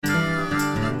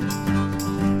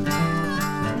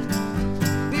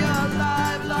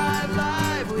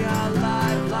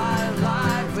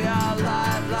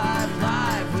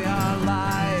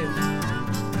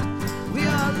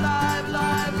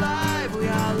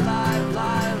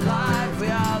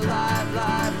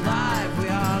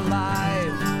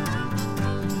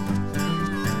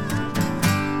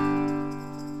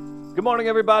Good morning,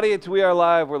 everybody. It's We Are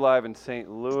Live. We're live in St.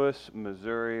 Louis,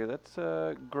 Missouri. That's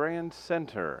Grand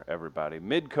Center, everybody.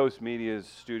 Mid-Coast Media's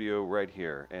studio right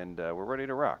here. And we're ready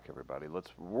to rock, everybody.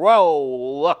 Let's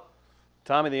roll.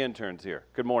 Tommy the intern's here.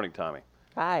 Good morning, Tommy.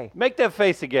 Hi. Make that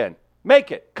face again.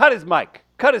 Make it. Cut his mic.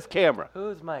 Cut his camera.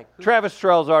 Who's Mike? Travis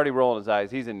Terrell's already rolling his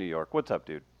eyes. He's in New York. What's up,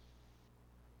 dude?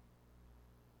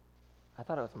 I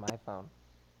thought it was my phone.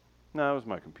 No, it was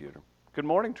my computer. Good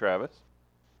morning, Travis.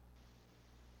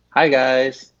 Hi,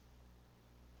 guys.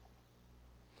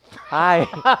 Hi.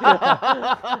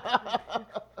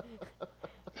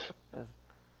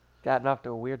 Gotten off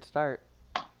to a weird start.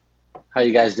 How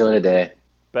you guys doing today?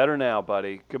 Better now,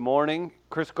 buddy. Good morning.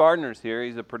 Chris Gardner's here.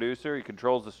 He's a producer. He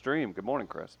controls the stream. Good morning,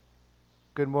 Chris.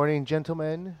 Good morning,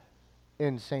 gentlemen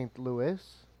in St. Louis.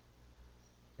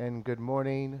 And good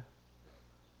morning,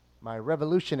 my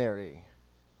revolutionary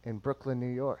in Brooklyn, New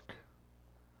York.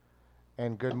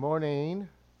 And good morning,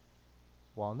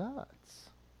 Walnuts.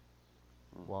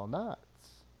 Walnuts.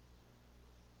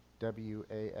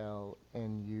 W-A-L-N-U-T-Z.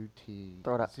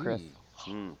 Throw it up, Chris.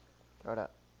 Mm. Throw it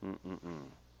up. Mm-mm-mm.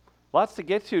 Lots to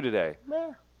get to today.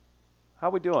 Meh. How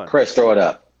we doing? Chris, throw it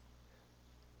up.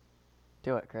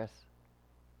 Do it, Chris.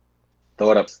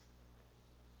 Throw it up.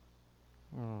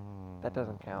 That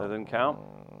doesn't count. Doesn't count?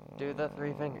 Do the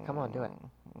three finger. Come on, do it.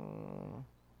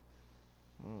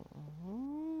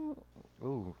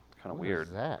 Ooh, Kind of what weird.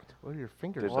 is that? What are your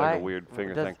fingers? There's doing? like a weird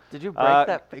finger thing. Did you break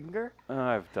that finger?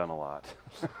 I've done a lot.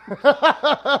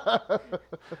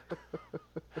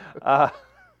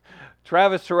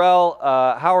 Travis Terrell,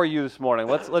 how are you this morning?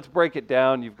 Let's break it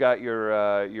down. You've got your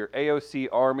AOC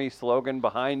Army slogan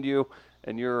behind you,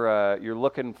 and you're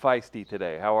looking feisty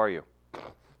today. How are you?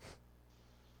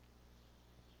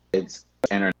 It's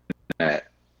internet.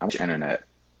 I'm internet.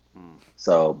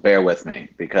 So bear with me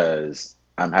because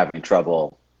I'm having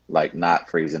trouble like not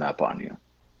freezing up on you.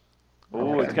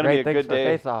 Ooh, Okay. it's gonna be a Great, good thanks for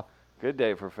day. Face Off. Good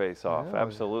day for face off. Yeah.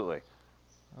 Absolutely.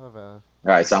 I have a- All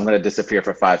right, so I'm going to disappear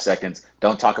for 5 seconds.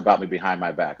 Don't talk about me behind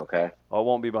my back, okay? Oh, it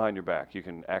won't be behind your back. You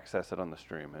can access it on the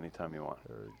stream anytime you want.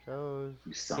 There it goes.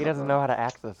 You son He of doesn't a- know how to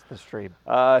access the stream.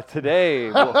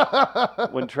 Today,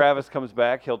 when Travis comes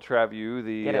back, he'll travel you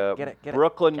the Get it, get it.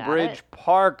 Brooklyn Got Bridge it.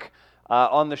 Park.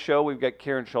 On the show, we've got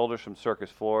Karen Shoulders from Circus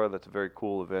Flora. That's a very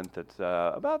cool event that's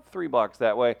about 3 blocks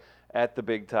that way at the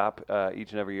Big Top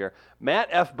each and every year. Matt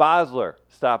F. Bosler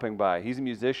stopping by. He's a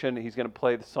musician. He's going to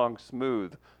play the song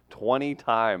Smooth 20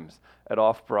 times at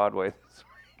Off-Broadway this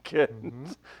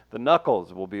weekend. The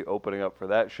Knuckles will be opening up for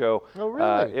that show. Oh,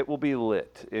 really? It will be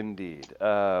lit, indeed.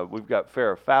 We've got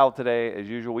Fair or Foul today, as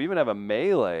usual. We even have a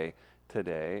melee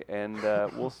today, and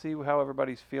we'll see how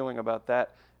everybody's feeling about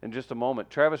that in just a moment.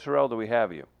 Travis Terrell, do we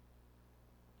have you?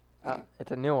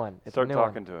 It's a new one. It's Start a new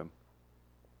talking one. to him.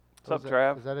 What's Oh, up, is that-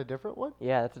 Trav? Is that a different one?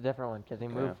 Yeah, that's a different one because he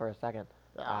Yeah. moved for a second.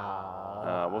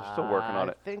 We're still working on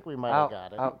it. I think we might have Oh,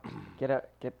 got it. oh,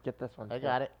 get this one. I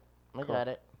got it. I Cool. got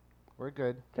it. We're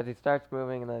good. Because he starts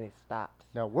moving and then he stops.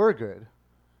 Now we're good.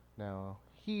 Now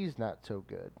he's not so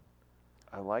good.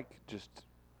 I like just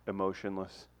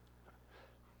emotionless,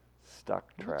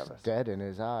 stuck He Travis. looks dead in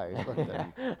his eyes. Look at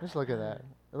that. Just look at that.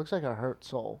 It looks like a hurt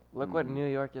soul. Look what New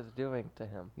York is doing to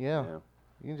him. Yeah. Yeah,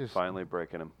 You can just finally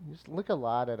breaking him. you just look a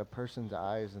lot at a person's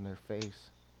eyes and their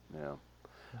face.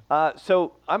 Yeah.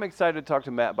 So I'm excited to talk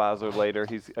to Matt Bosler later.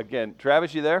 He's, again,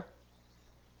 Travis, you there?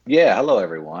 Yeah, hello,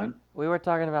 everyone. We were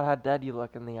talking about how dead you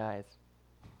look in the eyes.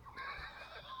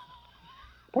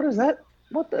 What is that?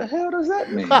 What the hell does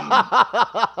that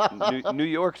mean? New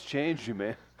York's changed you,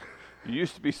 man. You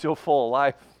used to be so full of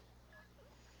life.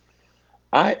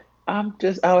 I'm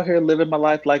just out here living my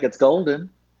life like it's golden.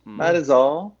 That is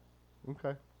all.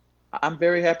 Okay. I'm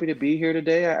very happy to be here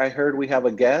today. I heard we have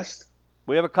a guest.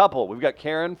 We have a couple. We've got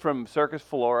Karen from Circus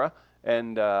Flora,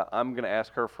 and I'm going to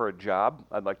ask her for a job.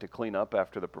 I'd like to clean up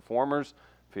after the performers.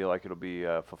 Feel like it'll be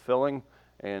fulfilling,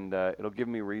 and it'll give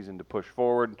me reason to push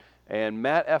forward. And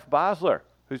Matt F. Bosler,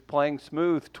 who's playing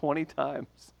Smooth 20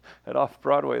 times at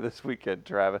Off-Broadway this weekend,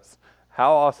 Travis.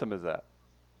 How awesome is that?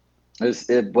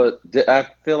 I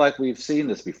feel like we've seen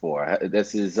this before.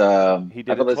 This is He did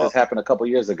I feel it this has happened a couple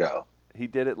years ago. He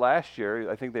did it last year.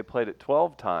 I think they played it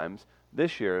 12 times.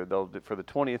 This year, they'll do for the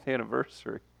 20th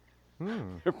anniversary.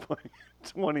 They're playing it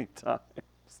 20 times.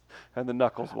 And the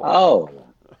Knuckles won. Oh,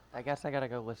 I guess I gotta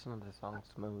go listen to the song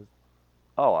Smooth.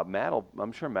 Oh,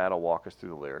 I'm sure Matt will walk us through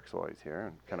the lyrics while he's here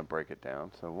and kind of break it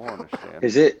down, so we'll understand.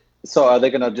 is it? So are they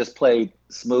going to just play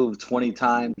Smooth 20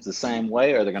 times the same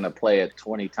way, or are they going to play it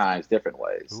 20 times different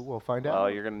ways? Ooh, we'll find out. Well,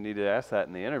 you're going to need to ask that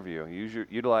in the interview.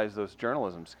 Utilize those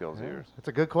journalism skills of yours. That's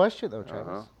a good question, though,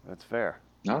 Travis. That's fair.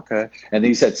 Okay. And then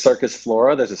you said Circus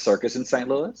Flora. There's a circus in St.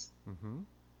 Louis. Mm-hmm.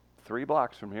 3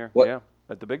 blocks from here. What? Yeah,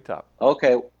 at the Big Top.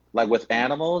 Okay. Like with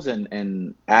animals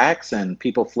and acts and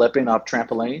people flipping off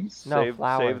trampolines. No, Save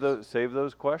flowers.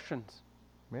 those questions.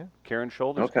 Yeah. Karen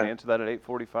Shoulders can Okay. answer that at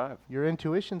 8:45. Your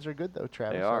intuitions are good though,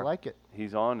 Travis. They I are. like it.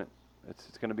 He's on it.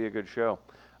 It's going to be a good show.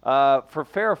 For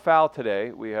Fair or Foul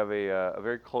today, we have a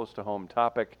very close to home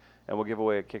topic, and we'll give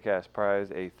away a kick-ass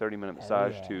prize, a 30-minute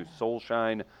massage yeah. to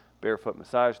Soulshine Barefoot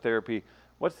Massage Therapy.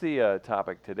 What's the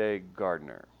topic today,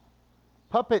 Gardner?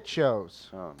 Puppet shows.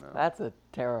 Oh, no. That's a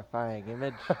terrifying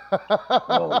image.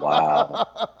 Oh wow.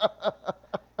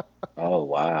 Oh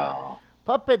wow.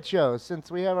 Puppet shows. Since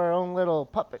we have our own little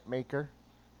puppet maker,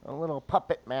 a little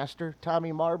puppet master,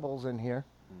 Tommy Marbles in here.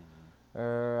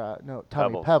 No, Tommy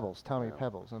Pebbles. Pebbles. Tommy Yeah.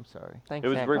 Pebbles. I'm sorry. Thanks, It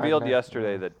was Aunt revealed Gardner.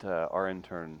 yesterday that our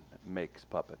intern makes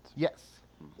puppets. Yes.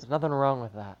 There's nothing wrong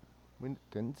with that. We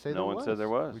didn't say No there one was. said there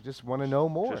was. We just want to know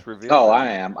more. Just revealed. Oh, it.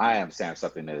 I am saying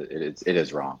something that it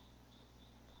is wrong.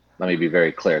 Let me be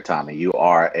very clear, Tommy. You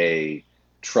are a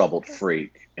troubled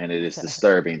freak, and it is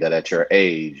disturbing that at your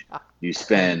age you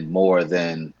spend more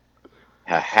than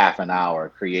a half an hour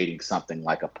creating something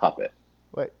like a puppet.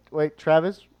 Wait,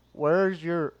 Travis. Was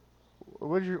your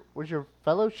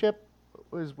fellowship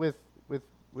was with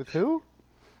who?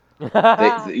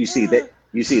 You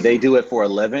see, they do it for a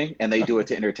living, and they do it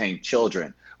to entertain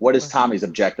children. What is Tommy's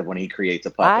objective when he creates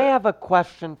a puppet? I have a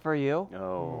question for you.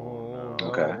 No. no.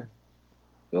 Okay.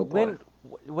 Good When point.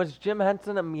 was Jim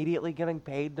Henson immediately getting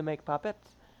paid to make puppets,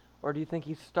 or do you think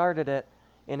he started it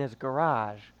in his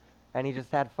garage, and he just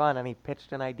had fun and he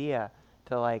pitched an idea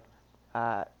to like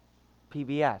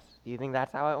PBS? Do you think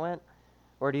that's how it went,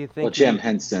 or do you think? Well, Jim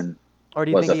Henson Or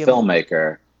do you was a think he?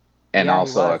 filmmaker and Yeah, he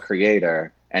also a was.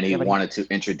 creator, and he Yeah, but he- wanted to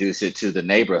introduce it to the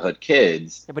neighborhood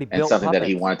kids, Yeah, but he and built something that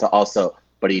he puppets. wanted to also.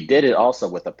 But he did it also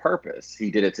with a purpose.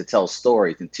 He did it to tell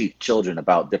stories and teach children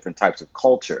about different types of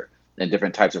culture and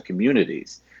different types of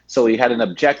communities. So he had an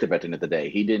objective at the end of the day.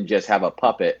 He didn't just have a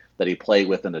puppet that he played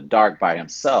with in the dark by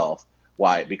himself.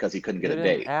 Why? Because he couldn't You get a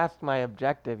didn't date. ask my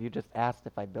objective. You just asked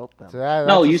if I built them. So No,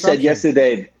 that's you said assumption.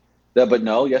 yesterday. But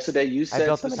no, yesterday you said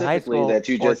built them in high specifically school that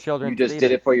you for just children's did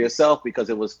theater. it for yourself because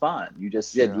it was fun. You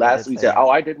just did Sure, I last did week. say Said, that. "Oh,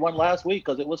 I did one last week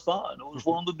because it was fun. It was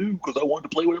fun to do because I wanted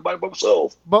to play with everybody by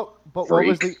myself." But what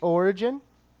was Freak. the origin?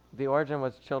 The origin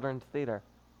was children's theater.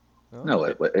 No,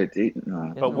 no.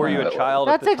 But were you a No. child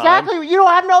at That's the time? exactly. You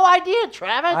don't have no idea,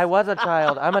 Travis. I was a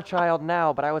child. I'm a child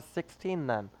now, but I was 16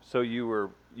 then. So you were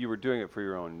doing it for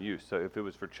your own use. So if it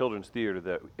was for children's theater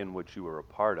that in which you were a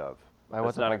part of, I that's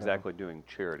wasn't not part of it. exactly doing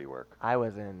charity work. I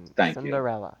was in Thank you.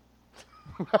 Cinderella.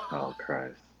 Oh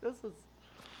Christ! This is.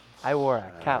 I wore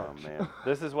a couch. Oh man,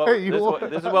 this is what Hey, you this, wore-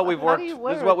 this is what we've How worked. do you This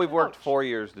wear is a what we've worked couch? 4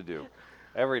 years to do,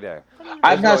 every day. I'm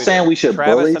That's not what we saying do. we should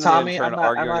Travis bully and the Tommy. intern I'm not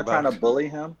arguing trying to about- bully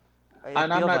him. It And I'm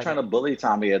feels not like trying it. to bully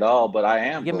Tommy at all. But I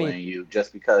am Give me- bullying you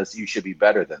just because you should be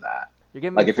better than that. You're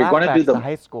giving like, me if you're gonna do flashbacks the- to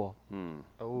high school. Hmm.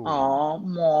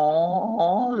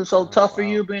 Oh, it's so tough for wow.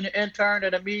 you being an intern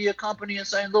at a media company in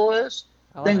St. Louis.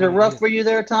 Oh, Things are rough for you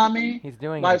there, Tommy. He's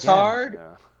doing Life's it again. hard. Yeah.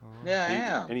 Yeah, I He-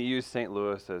 am. And he used St.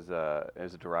 Louis as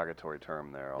a derogatory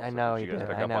term there. Also. know Did he you guys did.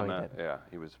 pick I up know on he that? did. Yeah,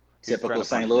 he was Typical trying to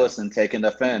St. punch Louis down. and taking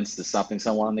offense to something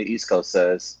someone on the East Coast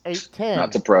says. 810.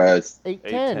 Not surprised.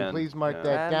 810. 810, Please mark yeah.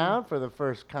 that And- down for the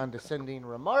first condescending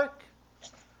remark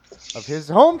of his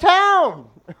hometown.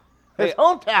 His Hey,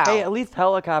 hometown. Hey, at least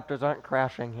helicopters aren't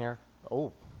crashing here.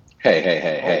 Oh, Hey, hey,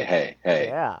 hey, hey, hey, hey,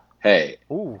 yeah. hey,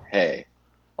 Ooh. hey.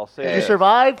 I'll say Did Did you this.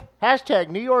 survive? Hashtag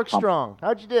New York strong.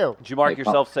 How'd you do? Did you mark Hey,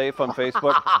 yourself safe on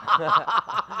Facebook?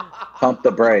 Pump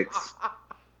the brakes.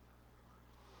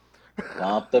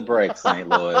 Pump the brakes, St.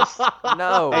 Louis.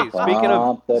 No. Hey, speaking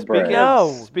Pump the of speaking brakes.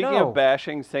 No, speaking no. of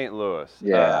bashing St. Louis,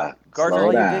 Yeah, Gardner, slow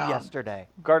all you down. did yesterday.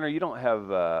 Gardner, you don't have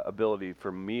ability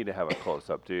for me to have a close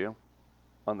up, do you?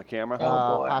 On the camera?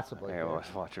 Oh, boy. Possibly. Hang on,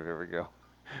 let's watch it. Here we go.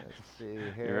 Let's see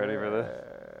here. You ready for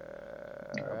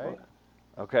this? All right.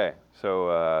 Okay,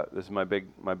 so this is my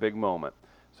big moment.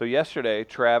 So yesterday,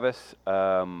 Travis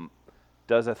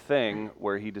does a thing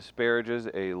where he disparages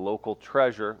a local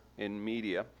treasure in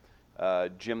media.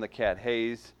 Jim the Cat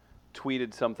Hayes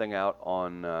tweeted something out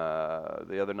on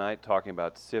the other night talking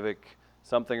about civic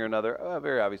something or another.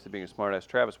 Very obviously being a smartass,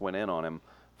 Travis went in on him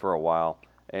for a while.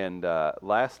 And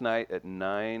last night at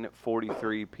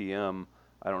 9:43 p.m.,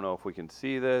 I don't know if we can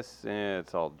see this.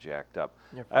 It's all jacked up.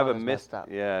 Your I have a phone is missed. messed up.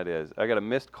 Yeah, it is. I got a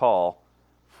missed call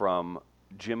from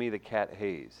Jimmy the Cat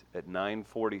Hayes at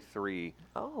 9:43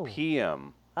 Oh.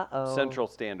 p.m. Uh-oh. Central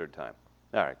Standard Time.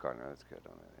 All right, Gardner, that's good.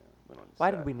 We don't need to Why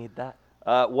say did we need that?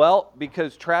 Well,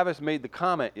 because Travis made the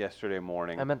comment yesterday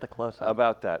morning I meant the close-up.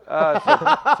 about that.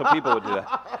 So people would do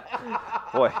that.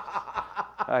 Boy,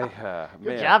 Good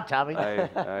man, job, Tommy. I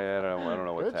don't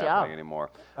know what's Good happening job. anymore.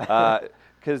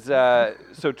 Because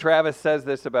so Travis says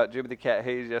this about Jimmy the Cat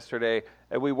Hayes yesterday,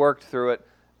 and we worked through it.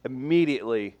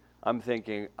 Immediately, I'm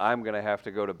thinking I'm going to have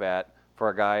to go to bat for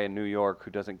a guy in New York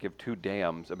who doesn't give two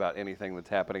damns about anything that's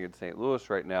happening in St. Louis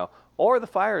right now or the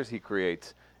fires he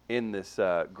creates in this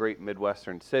great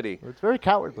Midwestern city. It's very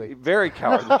cowardly. Very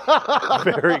cowardly.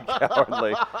 Very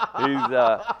cowardly.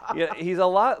 He's a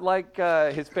lot like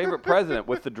his favorite president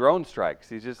with the drone strikes.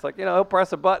 He's just like, he'll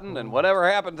press a button and whatever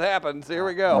happens, happens. Here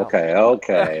we go. Okay,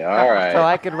 all right. So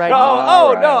I could write. Oh,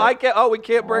 All no, right. I can't. Oh, we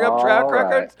can't bring up track All right,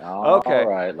 records? all Okay.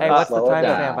 right, Hey, let's what's the slow it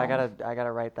timestamp? down. I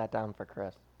gotta write that down for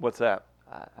Chris. What's that?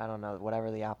 I don't know, whatever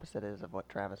the opposite is of what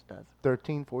Travis does.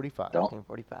 13:45. Don't.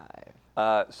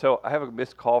 1945. So I have a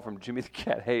missed call from Jimmy the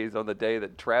Cat Hayes on the day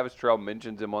that Travis Terrell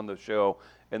mentions him on the show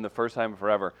in the first time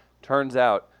forever. Turns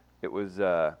out it was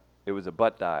a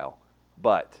butt dial.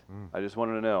 But I just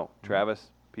wanted to know, Travis,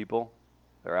 people,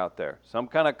 they're out there. Some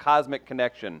kind of cosmic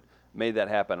connection made that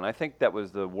happen, and I think that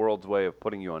was the world's way of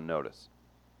putting you on notice.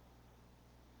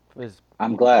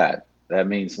 I'm glad. That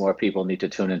means more people need to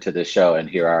tune into this show and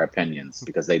hear our opinions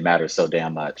because they matter so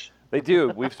damn much. They do.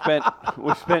 We've spent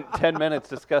 10 minutes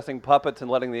discussing puppets and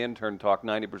letting the intern talk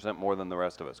 90% more than the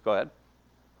rest of us. Go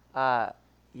ahead.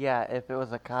 Yeah, if it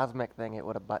was a cosmic thing, it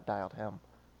would have butt dialed him.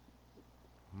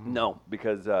 No,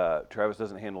 because Travis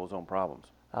doesn't handle his own problems.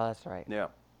 Oh, that's right. Yeah,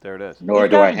 there it is. Nor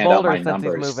He's do I gotten hand out bolder my since he's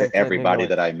numbers moving to to everybody New York.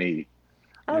 that I meet.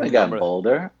 I I don't got remember.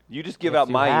 bolder. You just give Yes, out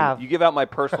you my have. you give out my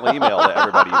personal email to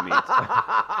everybody you meet.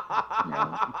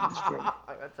 Yeah, that's true.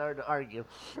 That's hard to argue.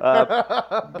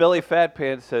 Billy Fat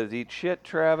Pants says, "Eat shit,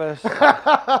 Travis."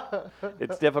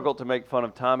 It's difficult to make fun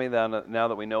of Tommy now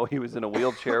that we know he was in a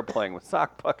wheelchair playing with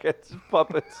sock buckets,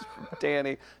 puppets from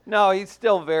Danny. No, he's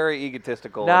still very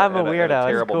egotistical. No, I'm a and weirdo. and It's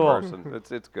terrible cool. person.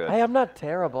 It's good. Hey, I'm not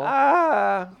terrible.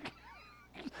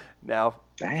 Now,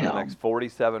 for the Damn. next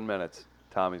 47 minutes,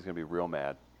 Tommy's going to be real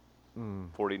mad.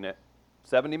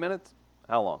 70 minutes?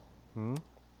 How long?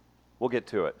 We'll get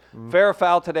to it. Fair or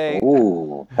foul today.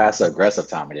 Ooh, passive aggressive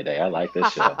Tommy today. I like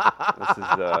this show.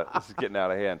 This is getting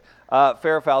out of hand.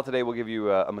 Fair or foul today, we'll give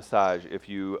you a massage if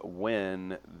you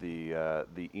win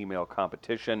the email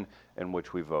competition in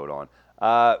which we vote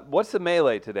on. What's the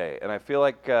melee today? And I feel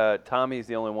like Tommy's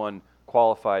the only one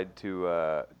qualified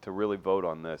to really vote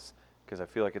on this because I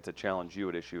feel like it's a challenge you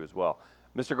would issue as well.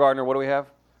 Mr. Gardner, what do we have?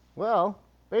 Well,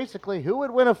 basically, who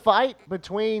would win a fight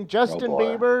between Justin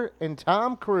boy. Bieber and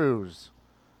Tom Cruise?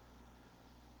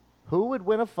 Who would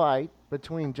win a fight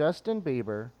between Justin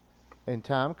Bieber and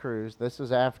Tom Cruise? This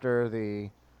is after the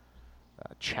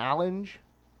challenge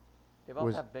They both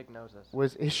was- have big noses.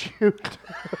 was issued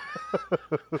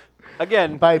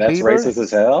Again, by That's Bieber. racist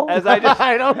as hell. as I just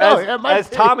I don't know. It might as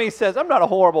be. Tommy says, I'm not a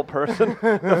horrible person.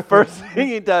 The first thing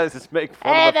he does is make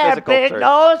fun Hey of a there, physical big search.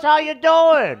 nose. How you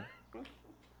doing?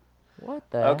 What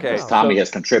the Okay, hell? Tommy so-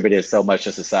 has contributed so much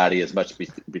to society as much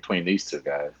between these two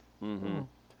guys.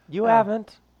 You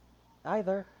haven't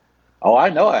either. Oh, I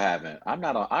know I haven't. I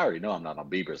already know I'm not on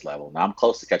Bieber's level. Now I'm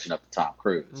close to catching up to Tom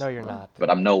Cruise. No, you're not. But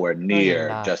I'm nowhere near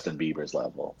not. Justin Bieber's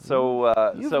level. So,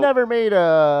 You've so never made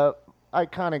a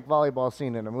iconic volleyball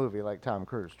scene in a movie like Tom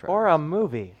Cruise. Travis. Or a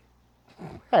movie.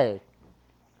 Hey,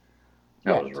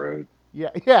 That was rude. yeah.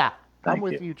 I'm Thank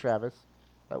with you. you, Travis.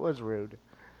 That was rude.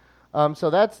 So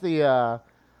that's the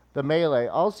melee.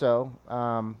 Also,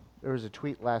 there was a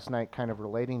tweet last night kind of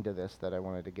relating to this that I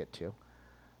wanted to get to.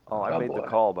 I Oh, made the boy.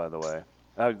 call, by the way.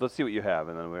 Let's see what you have,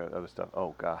 and then we have other stuff.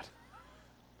 Oh, God.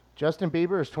 Justin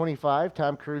Bieber is 25.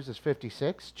 Tom Cruise is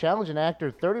 56. Challenge an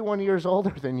actor 31 years older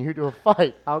than you to a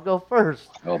fight. I'll go first.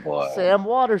 Oh boy. Sam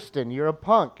Waterston, you're a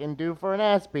punk and due for an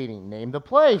ass beating. Name the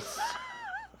place.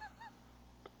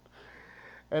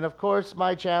 And of course,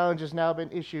 my challenge has now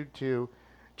been issued to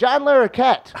John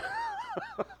Larroquette.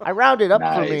 I rounded up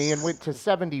for me Nice. and went to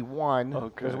 71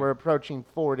 because Okay. we're approaching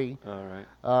 40. All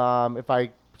right. If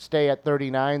I stay at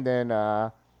 39, then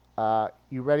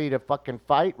you ready to fucking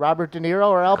fight Robert De Niro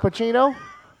or Al Pacino?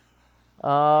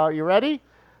 You ready?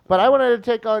 But I wanted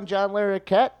to take on John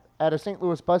Larroquette at a St.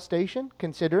 Louis bus station,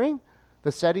 considering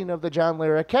the setting of the John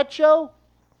Larroquette show,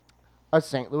 a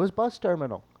St. Louis bus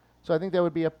terminal. So I think that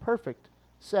would be a perfect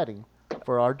setting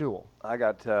for our duel. I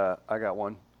got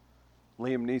one.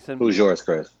 Liam Neeson. Who's yours,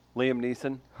 Chris? Liam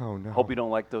Neeson. Oh, no. Hope you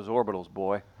don't like those orbitals,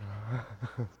 boy.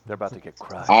 They're about to get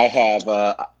crushed.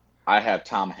 I have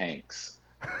Tom Hanks.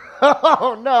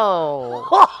 Oh, no.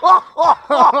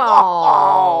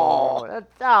 Oh,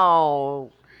 that's,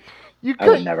 oh. You I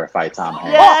would could. never fight Tom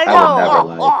Hanks. Yeah, I would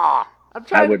never know. let. I'm I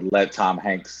trying. would let Tom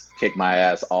Hanks kick my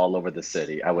ass all over the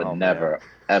city. I would Oh, never,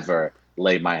 ever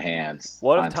lay my hands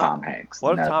What if on Tom Hanks.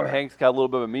 What if Never. Tom Hanks got a little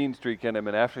bit of a mean streak in him,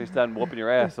 and after he's done whooping your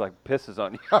ass, like pisses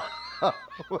on you,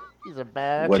 He's a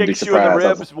bad. Wouldn't be kicks you in the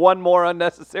surprised. ribs one more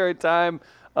unnecessary time,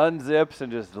 unzips,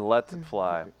 and just lets it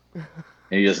fly. And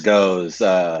he just goes,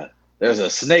 "There's a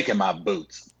snake in my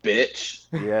boots, bitch."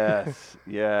 Yes,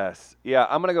 yes, yeah.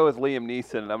 I'm gonna go with Liam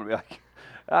Neeson, and I'm gonna be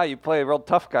like, you play a real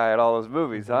tough guy at all those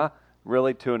movies, huh?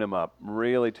 Really tune him up.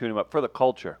 Really tune him up for the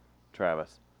culture,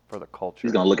 Travis. For the culture.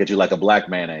 He's gonna look at you like a black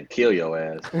man and kill your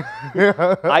ass.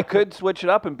 I could switch it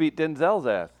up and beat Denzel's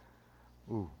ass.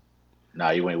 Nah,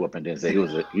 you ain't whooping Denzel.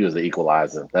 He was the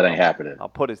equalizer. That ain't happening. I'll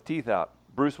put his teeth out.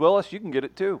 Bruce Willis, you can get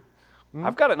it too.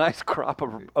 I've got a nice crop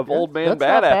of old man that's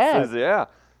not badasses. bad. Yeah.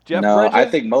 Jeff No, Bridges. I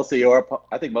think most of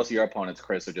your opponents,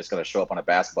 Chris, are just gonna show up on a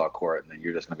basketball court, and then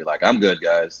you're just gonna be like, "I'm good,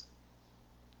 guys."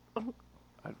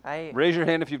 Raise your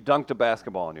hand if you've dunked a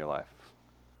basketball in your life.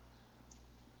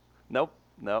 Nope.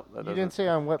 Nope. That You doesn't. didn't say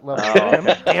on what level. Oh,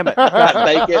 damn it.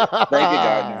 Thank you,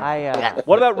 Gardner.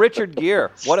 What about Richard Gere?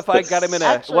 What if I got him in a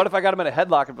Actually- What if I got him in a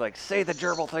headlock and be like, say the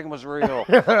gerbil thing was real?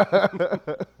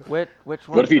 Which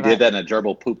one? What if he should I- did that and a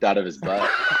gerbil pooped out of his butt?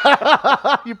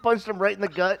 You punched him right in the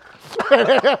gut.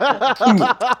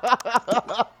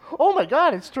 Oh my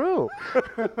God, it's true.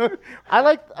 I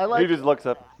like. He just looks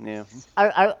up. Yeah.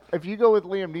 If you go with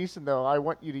Liam Neeson though, I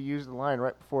want you to use the line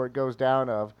right before it goes down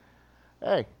of,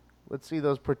 "Hey, let's see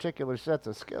those particular sets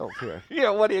of skills here." Yeah.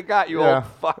 What do you got, you Yeah. old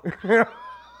fuck?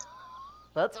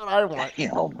 That's what I want. Damn.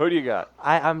 Who do you got?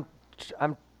 I'm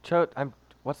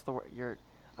what's the word?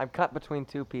 I'm cut between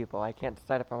two people. I can't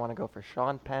decide if I want to go for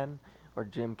Sean Penn or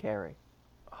Jim Carrey.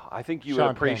 I think you Sean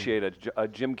would appreciate a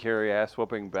Jim Carrey ass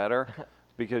whooping better,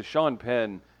 because Sean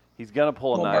Penn, he's gonna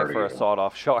pull a Will knife murder for a you.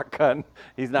 sawed-off shotgun.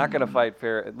 He's not gonna fight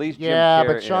fair. At least Yeah, Jim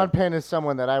Carrey. but Sean Penn is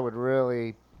someone that I would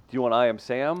really. Do you want I Am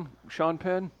Sam, Sean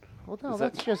Penn? Well, no, Is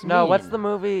that- that's just No, mean. what's the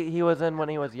movie he was in when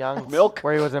he was young? Milk?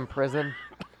 Where he was in prison.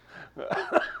 Does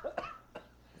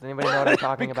anybody know what I'm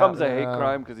talking Becomes about? a hate No.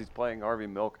 crime because he's playing Harvey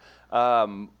Milk.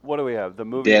 What do we have? The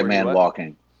movie. Dead where he man what?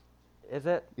 walking. Is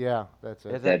it? Yeah, that's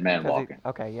it. Is Dead it? Man 'Cause he- Walking.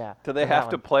 Okay, yeah. Do they So that have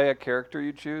to one. play a character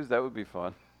you choose? That would be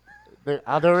fun. They're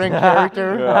in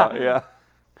character. Yeah, yeah.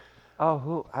 Oh,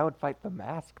 who? I would fight the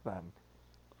Mask then.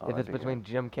 Oh, If that'd it's be good. between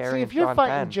Jim Carrey See, and if you're Sean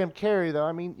fighting Penn. Jim Carrey, though,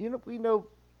 I mean, we know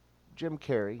Jim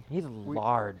Carrey. He's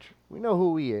large. We know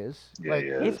who he is. Yeah, he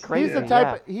is. He's crazy.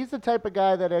 Yeah. He's the type of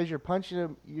guy that as you're punching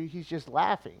him, he's just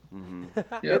laughing.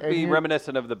 Yep. It'd be And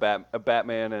reminiscent of the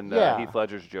Batman and Yeah. Heath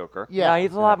Ledger's Joker. Yeah,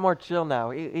 he's a lot more chill now.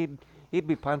 He'd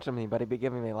be punching me, but he'd be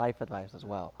giving me life advice as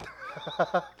well.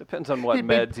 Depends on what He'd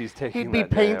be- meds he's taking. He'd be that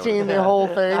day, I would painting the whole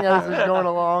thing as he's going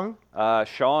along.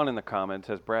 Sean in the comments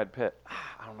says Brad Pitt.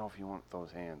 I don't know if you want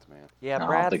those hands, man. Yeah, No, I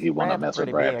Brad's, don't think you want to Brad's mess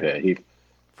with pretty Brad big. Pitt.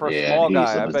 For a Yeah, small he's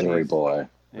guy, a I bet Missouri he's. boy.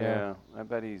 Yeah, I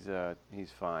bet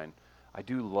he's fine. I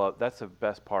do love. That's the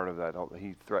best part of that.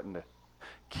 He threatened to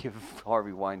give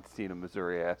Harvey Weinstein a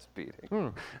Missouri ass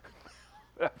beating.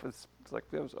 It's like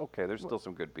that was okay. There's still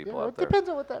some good people Yeah, out it there. depends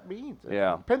on what that means.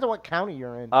 Yeah. Depends on what county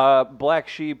you're in. Black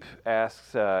Sheep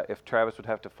asks if Travis would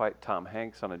have to fight Tom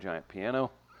Hanks on a giant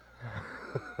piano.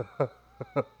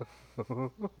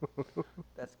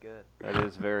 That's good. That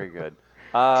is very good.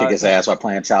 Kick his ass while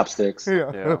playing chopsticks.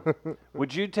 Yeah.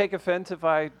 Would you take offense if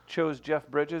I chose Jeff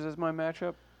Bridges as my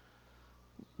matchup?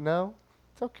 No,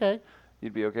 it's okay.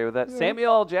 You'd be okay with that.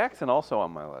 Samuel L. Jackson also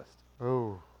on my list.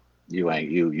 Oh, You ain't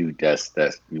you.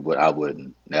 I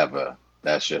wouldn't never.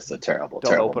 That's just a terrible.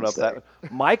 Don't terrible open mistake. up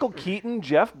that. Michael Keaton,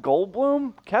 Jeff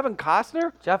Goldblum, Kevin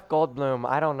Costner. Jeff Goldblum,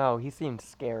 I don't know. He seems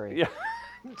scary.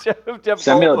 Yeah, Jeff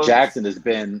Samuel Goldblum. Jackson has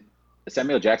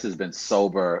been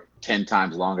sober 10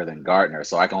 times longer than Gardner,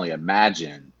 so I can only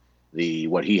imagine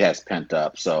what he has pent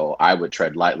up. So I would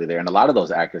tread lightly there, and a lot of those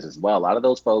actors as well. A lot of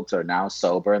those folks are now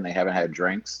sober and they haven't had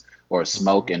drinks or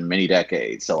smoke in many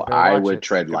decades. So Better I watch would it.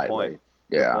 tread Good lightly. point.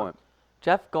 Good Yeah. point.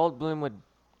 Jeff Goldblum would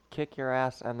kick your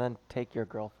ass and then take your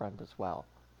girlfriend as well.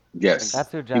 Yes.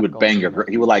 That's who He Jeff would bang Goldblum is.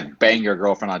 he would like bang your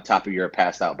girlfriend on top of your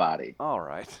passed out body. All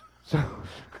right.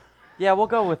 Yeah, we'll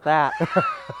go with that.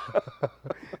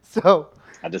 so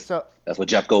That's what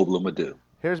Jeff Goldblum would do.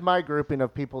 here's my grouping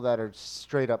of people that are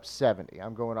straight up 70.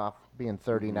 I'm going off being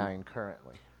 39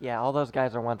 currently. Yeah, all those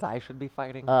guys are ones I should be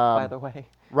fighting, by the way.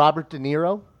 Robert De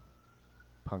Niro,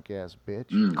 punk ass bitch.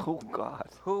 Oh God.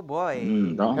 Oh, boy.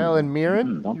 Don't- Helen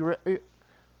Mirren, don't-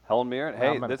 Helen Mirren.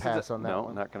 Hey, gonna this pass is on that no,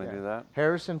 one. not going to Yeah. do that.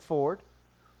 Harrison Ford,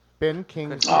 Ben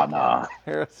Kingsley. Oh no.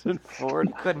 Harrison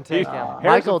Ford. Couldn't take him. Harrison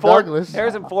Michael Ford, Douglas.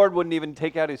 Harrison Ford wouldn't even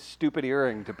take out his stupid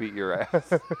earring to beat your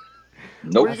ass.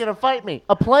 Nope. Where are you gonna fight me?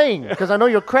 A plane, because I know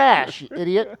you'll crash, you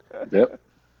idiot. Yep.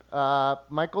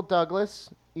 Michael Douglas,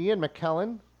 Ian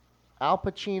McKellen, Al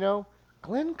Pacino,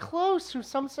 Glenn Close, who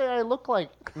some say I look like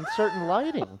in certain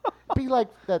lighting. Be like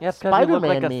that Yeah, it's because you look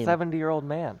Spider-Man like a meme. 70-year-old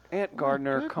man. Aunt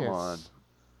Gardner, come Goodness. on.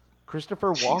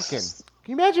 Christopher Walken. Jesus.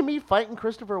 Can you imagine me fighting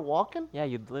Christopher Walken? Yeah,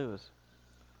 you'd lose.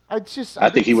 I just. I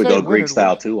think he didn't would say go when Greek it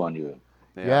style was. too on you.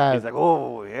 Yeah. He's like,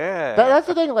 oh, yeah. That's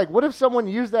the thing. Like, what if someone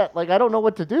used that? Like, I don't know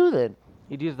what to do then.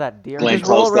 You'd use that deer. Glenn just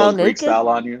roll Close around goes Greek naked? style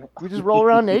on you. We just roll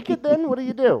around naked then? What do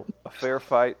you do? A fair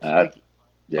fight. Yeah.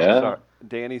 Sorry.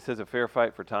 Danny says a fair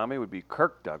fight for Tommy would be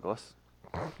Kirk Douglas.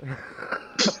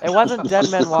 It wasn't Dead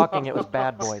Men Walking. It was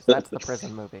Bad Boys. That's the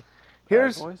prison movie.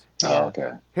 Here's Bad Boys? Oh,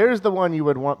 okay. here's the one you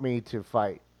would want me to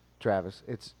fight, Travis.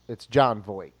 It's John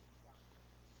Voight.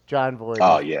 John Voight.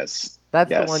 Oh, yes. That's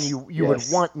Yes. the one you would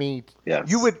Yes. want me. Yes.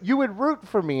 You would root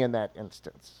for me in that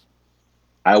instance.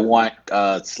 I want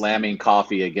slamming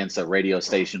coffee against a radio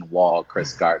station wall,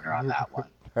 Chris Gardner on that one.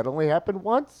 That only happened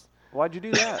once. Why'd you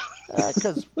do that?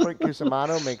 Because Frank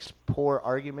Cusimano makes poor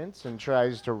arguments and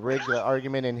tries to rig the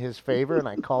argument in his favor, and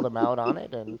I called him out on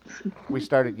it, and we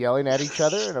started yelling at each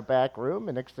other in a back room,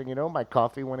 and next thing you know, my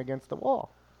coffee went against the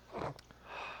wall.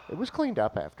 It was cleaned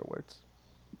up afterwards.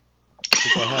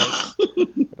 I had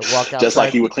to walk Just like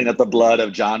outside. you would clean up the blood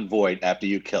of John Voight after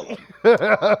you kill him.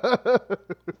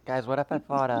 Guys, what if I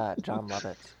fought John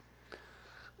Lovitz?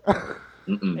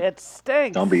 Mm-mm. It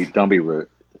stinks. Don't be rude.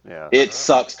 Yeah. It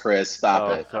sucks, Chris. Stop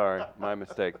Oh, it. sorry. My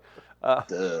mistake.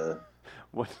 Duh.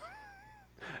 What?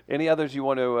 Any others you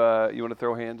want to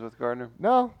throw hands with, Gardner?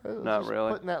 No, it was Not just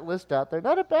really. putting that list out there.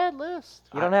 Not a bad list.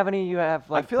 You don't have any? You have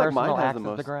like feel like mine personal has the axes to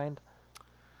most. grind.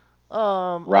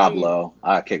 Rob I mean- Lowe.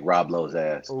 I kick Rob Lowe's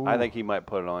ass. Ooh. I think he might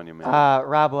put it on you, man.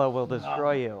 Rob Lowe will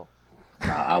destroy you.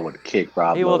 I would kick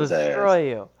Rob He will Lowe's destroy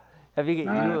ass. you. Have you,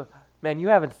 Alright. man? You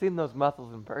haven't seen those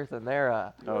muscles in person.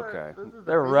 They're Okay. This is the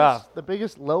They're biggest- rough. The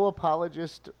biggest low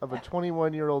apologist of a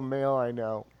 21-year-old male I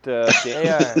know. they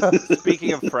are.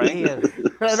 Speaking of He Frank, is.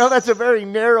 I know that's a very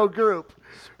narrow group.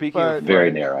 speaking But- of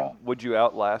Very Frank, narrow. would you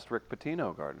outlast Rick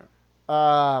Pitino, Gardner?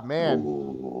 Man,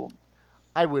 Ooh.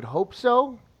 I would hope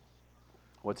so.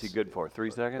 What's he good for? 3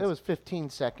 seconds? It was 15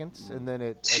 seconds, and then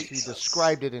as he Jesus.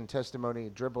 described it in testimony,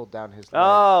 it dribbled down his leg.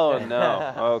 Oh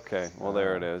no. Okay. Well,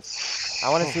 there it is. I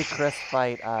want to see Chris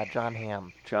fight John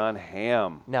Hamm. John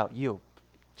Hamm. No, you. I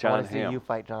John want to see Hamm. you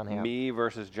fight John Hamm. Me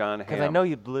versus John Hamm. Because I know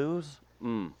you'd lose,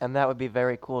 Mm. and that would be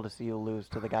very cool to see you lose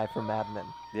to the guy from Mad Men.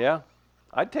 Yeah.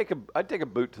 I'd take a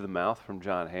boot to the mouth from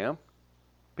John Hamm.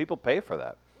 People pay for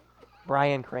that.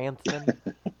 Brian Cranston.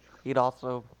 He'd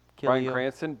also kill Bryan you.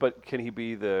 Cranston, but can he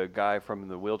be the guy from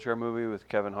the wheelchair movie with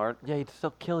Kevin Hart? Yeah, he'd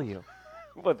still kill you.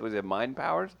 What was it? Mind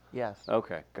powers? Yes.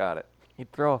 Okay, got it.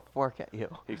 He'd throw a fork at you.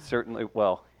 He certainly.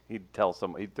 Well, he'd tell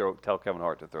Kevin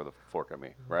Hart to throw the fork at me,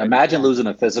 right? Imagine losing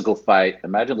a physical fight.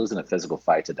 Imagine losing a physical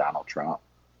fight to Donald Trump.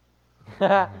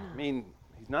 I mean,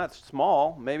 he's not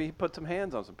small. Maybe he put some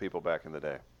hands on some people back in the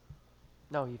day.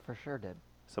 No, he for sure did.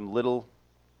 Some little,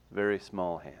 very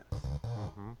small hands.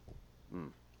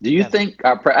 Do you Yeah. think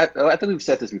I think we've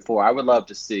said this before. I would love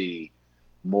to see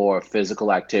more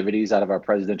physical activities out of our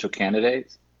presidential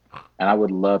candidates, and I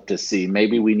would love to see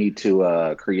maybe we need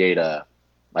to create a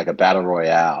battle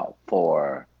royale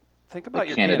for. Think about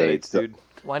your candidates, candidates,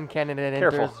 dude. One candidate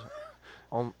Careful.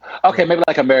 enters. Okay, maybe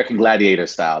like American Gladiator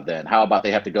style. Then how about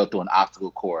they have to go through an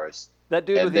obstacle course? That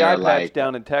dude And with the eye they're patch like-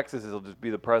 down in Texas will just be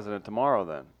the president tomorrow.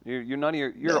 Then you're none of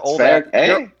your That's old fair. ass,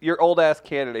 Hey. your old ass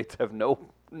candidates have no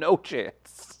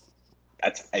chance.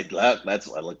 That's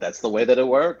the way that it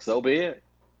works. So be it.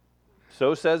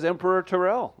 So says Emperor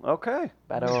Terrell. Okay,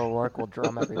 Beto O'Rourke will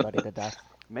drum everybody to death.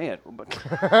 man. But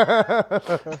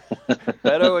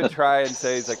Beto would try and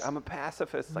say he's like, I'm a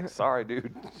pacifist. Like, sorry,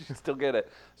 dude, you still get it.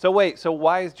 So wait, so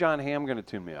why is John Hamm going to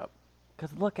tune me up?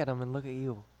 Because look at him and look at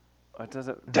you. It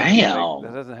doesn't. Damn.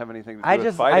 That doesn't have anything to do I with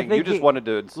just- I fighting. You think just he- wanted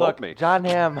to insult Look, me. John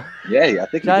Hamm. Yeah, I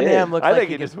think John you did. Hamm looks I like think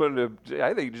he he could- just wanted to.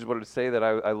 I think he just wanted to say that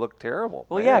I look terrible.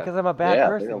 Well, yeah, because I'm a bad Yeah, I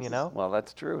think person, that's- you know. Well,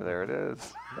 that's true. There it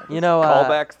is. You know,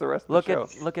 Callbacks the rest look of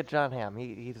the at look at John Hamm.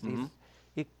 He's Mhm.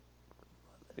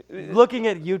 looking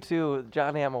at you two.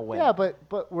 John Hamm will win. Yeah, but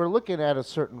we're looking at a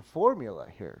certain formula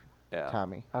here, Yeah.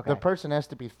 Tommy. Okay. The person has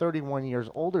to be 31 years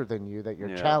older than you that you're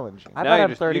Yeah. challenging. I Now bet you're I'm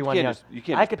just- 31 You can't young. just, you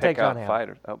can't I just could pick take John out Hamm.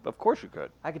 fighters. Oh, of course you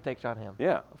could. I could take John Hamm.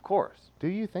 Yeah, of course. Do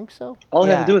you think so? All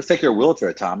you have Yeah. to do is take your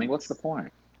wheelchair, Tommy. What's the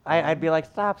point? I'd be like,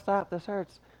 stop, this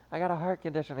hurts. I got a heart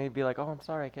condition. And he'd be like, oh, I'm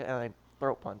sorry, and I'd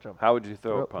throat punch him. How would you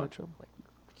throw a Throat punch? him.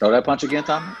 Throw that punch again,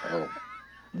 Tommy? Oh.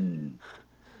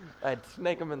 I'd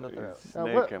snake him in the throat.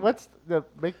 Snake him. What's the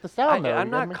make the sound? though. I'm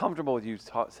You not gotta make- comfortable with you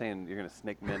saying you're going to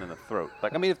snake men in the throat.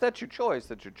 Like, I mean, if that's your choice,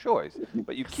 that's your choice.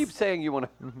 But you keep saying you want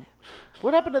to.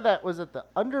 What happened to that? Was it the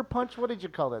under punch? What did you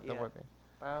call that? The Yeah. one?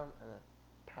 Pound and then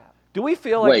tap. Do we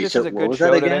feel like Wait, this so is a what good was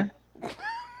show that today? again?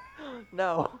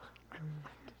 No.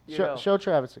 You Show, go, show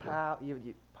Travis again. pow,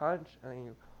 you punch and then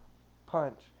you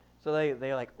punch. So they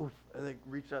like oof, and they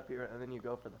reach up here and then you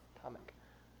go for the stomach.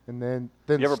 And then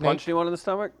You ever snake- punched anyone in the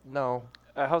stomach? No.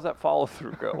 How's that follow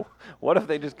through go? What if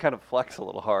they just kind of flex a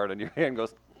little hard and your hand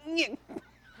goes?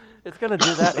 It's gonna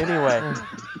do that anyway.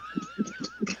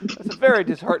 It's a very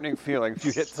disheartening feeling if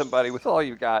you hit somebody with all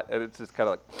you got and it's just kind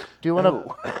of like. Do you want to?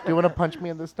 "No." Do you want to punch me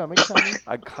in the stomach, Tommy?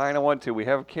 I kind of want to. We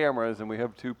have cameras and we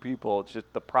have two people. It's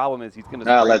just the problem is he's going to.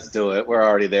 No, let's do it. We're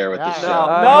already there with the Yeah.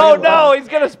 show. No, he's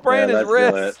going to sprain Yeah, his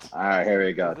let's do it. wrist. All right, here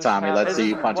we go. This Tommy, let's happens. see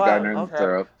you punch Wow, Gardner in the okay.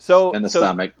 throat, So in the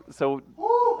stomach. So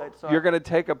Right, so you're going to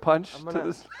take a punch I'm to gonna-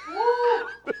 this.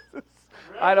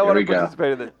 I don't Here want we to go.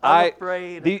 participate in this. I'm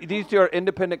afraid. These two are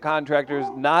independent contractors,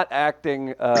 not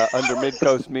acting under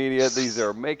Midcoast Media. These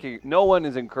are making. No one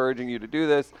is encouraging you to do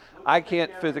this. I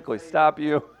can't physically stop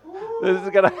you. This is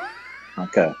gonna.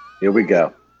 Okay, here we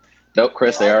go. Nope,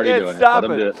 Chris, they already Can't doing it. stop Let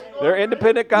them do it. it. They're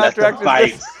independent Let them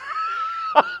contractors.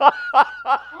 fight.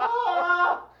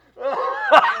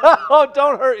 Oh,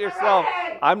 don't hurt yourself.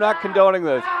 I'm not condoning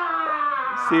this.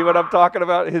 See what I'm talking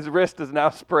about? His wrist is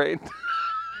now sprained.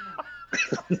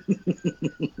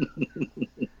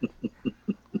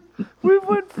 We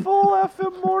went full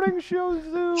FM morning show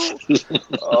zoo.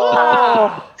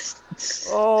 Oh,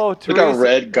 Look how Teresa.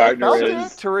 red Gardner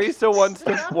is. Teresa wants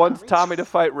Tommy to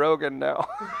fight Rogan now.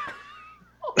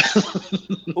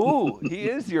 Ooh, he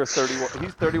is your 31.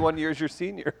 He's 31 years your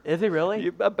senior. Is he really?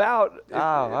 About. Oh,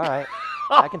 all right.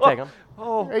 I can take him.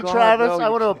 Oh, Hey, God, Travis, no, I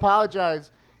you want to can't.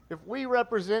 apologize. If we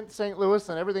represent St. Louis,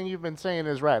 then everything you've been saying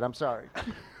is right. I'm sorry.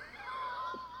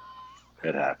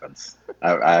 It happens.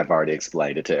 I've already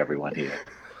explained it to everyone here.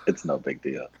 It's no big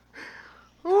deal.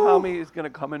 Tommy is going to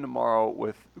come in tomorrow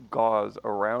with gauze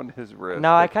around his wrist.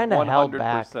 No, I That's kinda held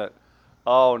back. 100%.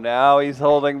 Oh, now he's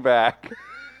holding back.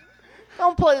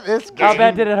 Don't play this game. How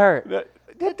bad did it hurt? That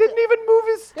didn't even move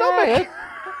his stomach. Yeah,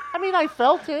 I mean, I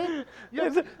felt it.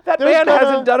 That There's man gonna-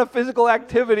 hasn't done a physical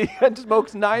activity and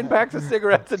smokes 9 packs of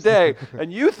cigarettes a day,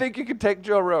 and you think you can take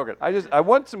Joe Rogan? I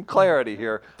want some clarity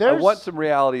here. I There's- want some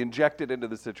reality injected into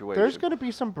the situation. There's going to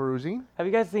be some bruising. Have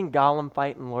you guys seen Gollum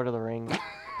fight in Lord of the Rings?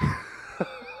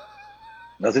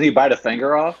 Doesn't he bite a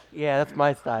finger off? Yeah, that's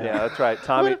my style. Yeah, that's right.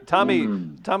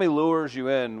 Tommy lures you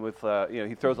in with,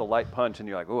 he throws a light punch, and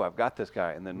you're like, "Ooh, I've got this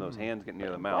guy," and then those hands get near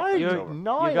the mouth. Why are and you it's over.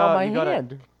 gnawing go- on my you gotta-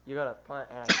 hand? You gotta punt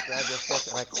and I grab your fist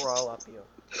and I crawl up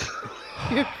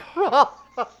you.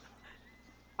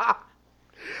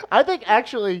 I think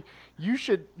actually you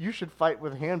should fight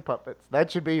with hand puppets.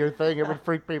 That should be your thing. It would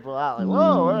freak people out. Like,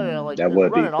 whoa, you know, like That they're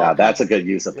would be. running all Now, that's a kinds- good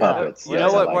use of Yeah. puppets. You Yes, know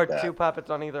I what? like Where that. two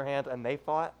puppets on either hand and they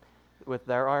fought with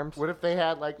their arms? What if they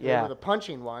had like they Yeah. were the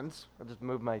punching ones? I'll just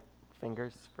move my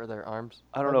fingers for their arms.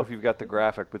 I don't know if you've got the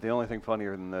graphic, but the only thing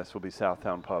funnier than this will be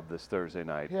Southtown Pub this Thursday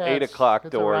night. Yeah, 8 it's- o'clock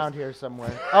it's doors. around here somewhere.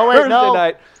 Oh wait, Thursday no,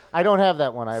 night. I don't have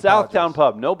that one. I Southtown apologize.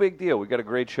 Pub, no big deal. We got a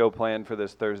great show planned for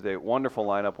this Thursday. Wonderful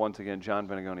lineup once again. John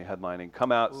Venegoni headlining.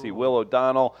 Come out, see Will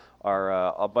O'Donnell,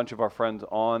 a bunch of our friends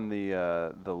on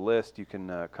the list. You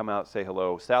can come out, say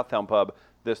hello. Southtown Pub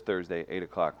this Thursday, 8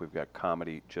 o'clock. We've got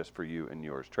comedy just for you and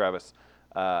yours, Travis.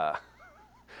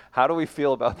 How do we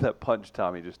feel about that punch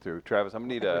Tommy just threw, Travis? I'm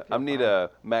gonna need a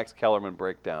Max Kellerman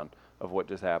breakdown of what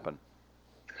just happened.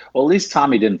 Well, at least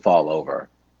Tommy didn't fall over.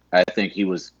 I think he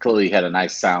was clearly had a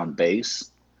nice sound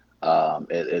base.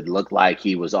 It looked like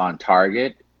he was on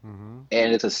target. And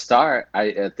it's a start.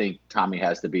 I think Tommy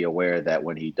has to be aware that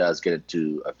when he does get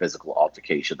into a physical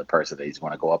altercation, the person that he's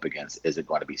going to go up against isn't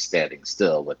going to be standing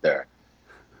still with their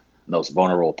most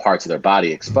vulnerable parts of their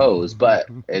body exposed. But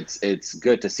it's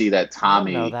good to see that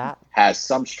Tommy know that. has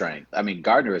some strength. I mean,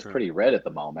 Gardner is pretty red at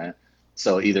the moment.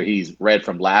 So either he's red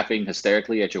from laughing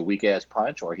hysterically at your weak ass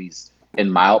punch, or he's in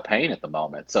mild pain at the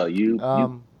moment. So you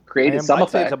created I am- some I'd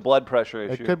say it's effect. a blood pressure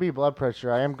It issue. could be blood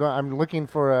pressure. I'm looking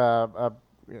for a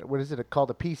what is it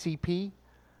called? A PCP?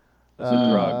 That's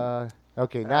a drug.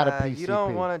 Okay, not a PCP. You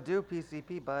don't want to do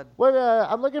PCP, bud. What?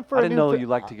 I'm looking for I a didn't new. know you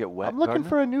like to get wet. I'm looking Gardner.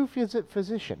 for a new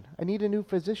physician. I need a new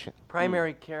physician.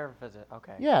 Primary care visit.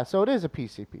 Okay. Yeah, so it is a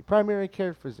PCP, primary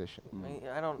care physician.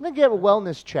 I don't. I'm gonna get a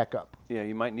wellness checkup. Yeah,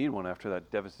 you might need one after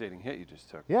that devastating hit you just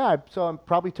took. Yeah, so I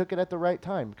probably took it at the right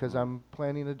time because I'm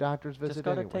planning a doctor's visit Just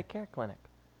go to anyway. Take Care Clinic.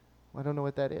 I don't know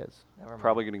what that is. Never mind.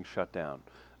 Probably getting shut down.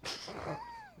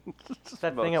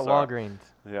 That thing at Sorry. Walgreens.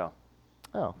 Yeah.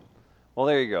 Oh, Well,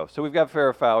 there you go. So we've got fair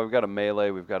or foul. We've got a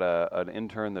melee. We've got an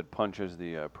intern that punches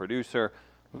the producer.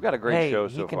 We've got a great Hey, show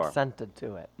he so far. consented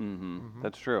to it.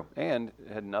 That's true. And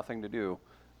it had nothing to do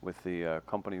with the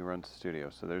company who runs the studio.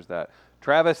 So there's that.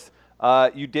 Travis,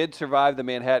 you did survive the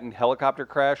Manhattan helicopter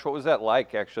crash. What was that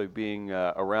like, actually being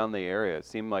around the area? It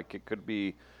seemed like it could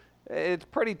be. It's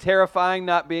pretty terrifying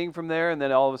not being from there, and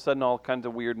then all of a sudden all kinds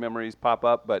of weird memories pop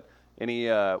up. But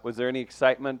was there any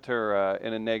excitement or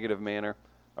in a negative manner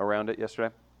around it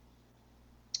yesterday?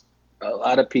 A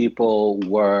lot of people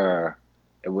were.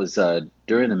 It was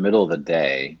during the middle of the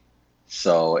day,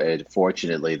 so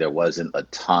fortunately there wasn't a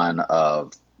ton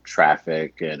of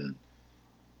traffic, and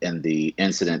the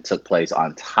incident took place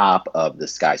on top of the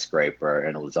skyscraper,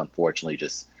 and it was unfortunately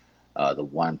just the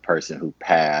one person who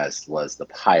passed was the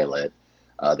pilot.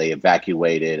 They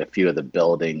evacuated a few of the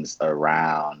buildings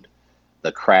around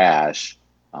the crash,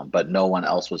 but no one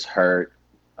else was hurt.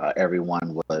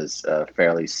 Everyone was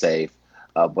fairly safe.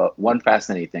 But one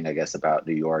fascinating thing, I guess, about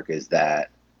New York is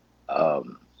that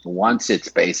once it's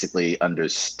basically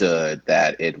understood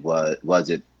that it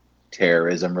wasn't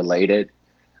terrorism related,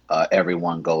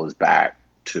 everyone goes back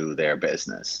to their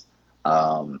business.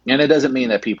 And it doesn't mean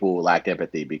that people lack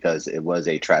empathy, because it was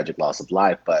a tragic loss of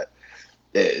life, but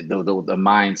the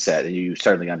mindset, and you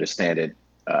certainly understand it,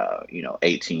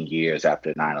 18 years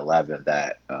after 9/11,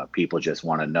 that people just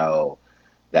want to know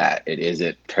that it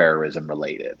isn't terrorism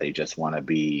related. They just want to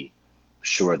be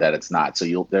sure that it's not.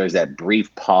 So there's that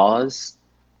brief pause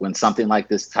when something like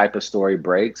this type of story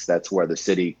breaks. That's where the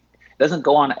city doesn't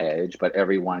go on edge, but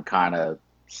everyone kind of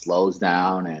slows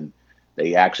down, and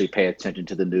they actually pay attention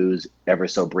to the news ever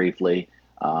so briefly.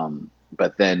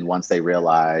 But then once they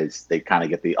realize, they kind of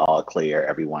get the all clear,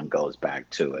 everyone goes back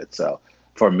to it. So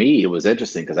for me, it was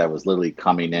interesting because I was literally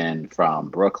coming in from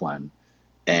Brooklyn,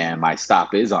 and my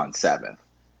stop is on 7th.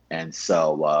 And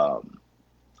so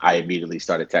I immediately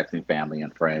started texting family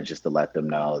and friends just to let them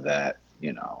know that,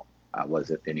 I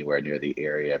wasn't anywhere near the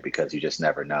area, because you just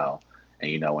never know.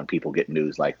 And, when people get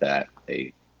news like that,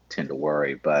 they tend to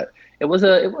worry. But it was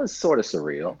sort of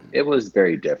surreal. It was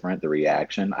very different, the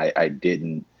reaction. I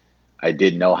didn't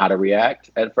know how to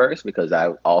react at first, because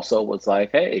I also was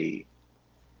like, hey,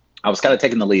 I was kind of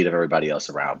taking the lead of everybody else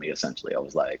around me, essentially. I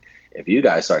was like, if you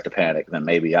guys start to panic, then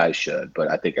maybe I should.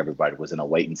 But I think everybody was in a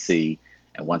wait and see.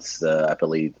 And once I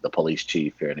believe the police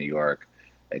chief here in New York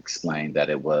explained that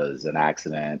it was an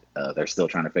accident, they're still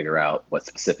trying to figure out what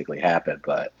specifically happened.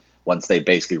 But once they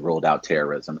basically ruled out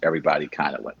terrorism, everybody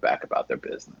kind of went back about their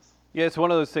business. Yeah, it's one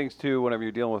of those things, too, whenever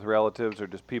you're dealing with relatives or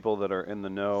just people that are in the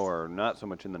know or not so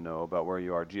much in the know about where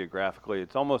you are geographically.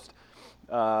 It's almost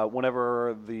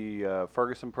whenever the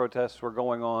Ferguson protests were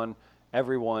going on,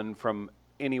 everyone from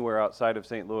anywhere outside of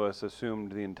St. Louis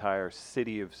assumed the entire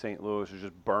city of St. Louis was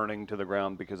just burning to the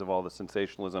ground because of all the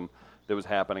sensationalism that was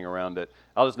happening around it.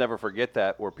 I'll just never forget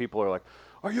that, where people are like,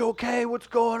 "Are you okay? What's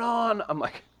going on?" I'm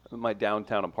like, in my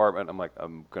downtown apartment, I'm like,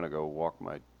 I'm going to go walk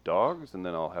my dogs, and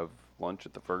then I'll have lunch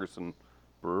at the Ferguson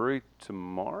Brewery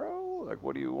tomorrow? Like,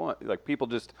 what do you want? Like, people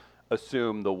just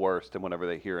assume the worst, and whenever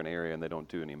they hear an area and they don't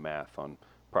do any math on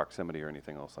proximity or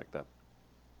anything else like that.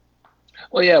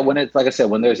 Well, yeah, when it's, like I said,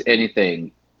 when there's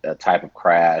anything, a type of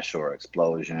crash or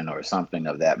explosion or something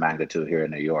of that magnitude here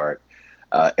in New York,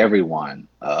 everyone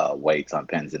waits on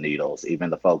pins and needles, even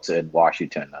the folks in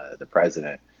Washington, the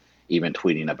president, even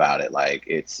tweeting about it. Like,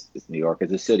 it's New York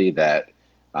is a city that,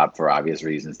 for obvious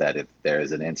reasons, that if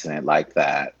there's an incident like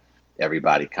that,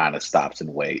 everybody kind of stops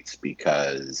and waits,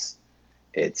 because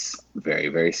it's very,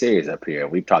 very serious up here.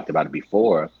 We've talked about it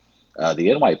before. The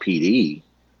NYPD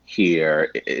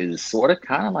here is sort of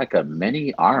kind of like a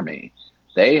mini army.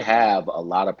 They have a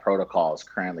lot of protocols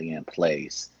currently in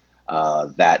place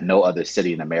that no other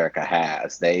city in America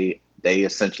has. They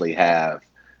essentially have,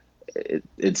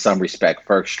 in some respect,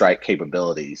 first strike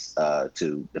capabilities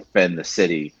to defend the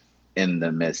city in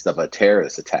the midst of a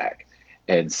terrorist attack.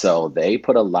 And so they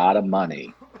put a lot of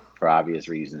money, for obvious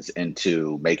reasons,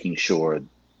 into making sure,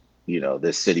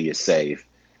 this city is safe,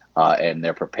 and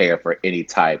they're prepared for any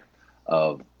type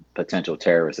of potential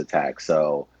terrorist attack.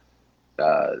 So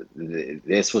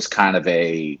this was kind of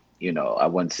a, I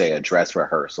wouldn't say a dress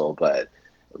rehearsal, but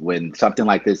when something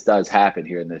like this does happen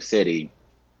here in the city,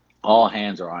 all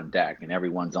hands are on deck and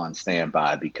everyone's on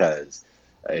standby, because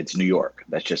it's New York.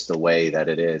 That's just the way that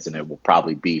it is, and it will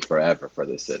probably be forever for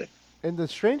this city. And the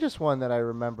strangest one that I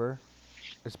remember,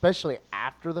 especially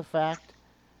after the fact,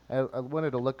 I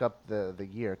wanted to look up the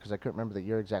year, because I couldn't remember the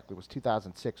year exactly, was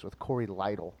 2006 with Corey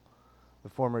Lytle, the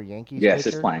former Yankees Yes,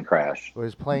 pitcher. his plane crashed. Where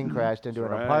his plane crashed into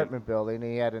an apartment building,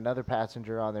 and he had another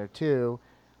passenger on there too.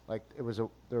 like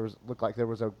looked like there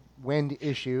was a wind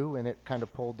issue, and it kind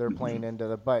of pulled their plane into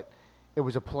the. But it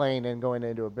was a plane and going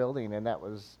into a building, and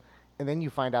then you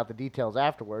find out the details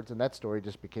afterwards, and that story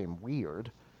just became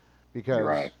weird because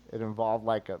Right. it involved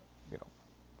like a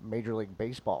Major League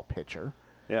Baseball pitcher.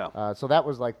 Yeah. So that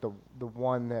was like the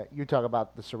one that you talk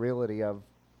about the surreality of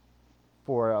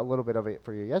for a little bit of it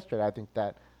for you yesterday. I think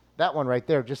that one right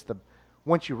there, just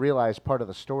once you realize part of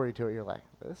the story to it, you're like,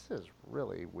 this is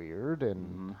really weird,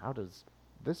 and how does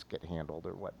this get handled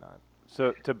or whatnot?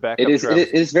 So to back It up, is. Travis,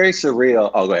 It is very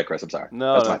surreal. Oh, go ahead, Chris. I'm sorry.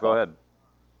 no, That's no, my go fault. ahead.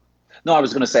 No, I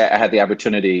was going to say I had the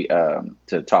opportunity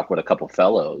to talk with a couple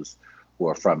fellows who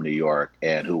are from New York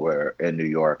and who were in New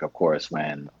York, of course,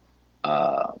 when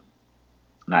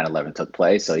 9/11 took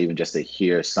place. So even just to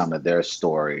hear some of their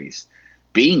stories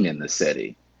being in the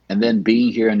city and then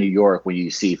being here in New York when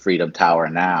you see Freedom Tower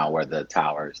now, where the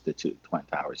two Twin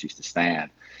Towers used to stand,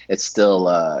 it's still,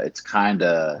 it's kind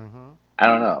of, I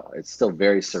don't know, it's still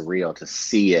very surreal to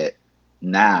see it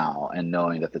now and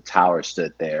knowing that the tower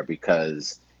stood there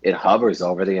because it hovers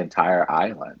over the entire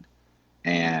island.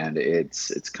 And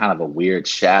it's kind of a weird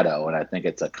shadow. And I think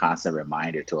it's a constant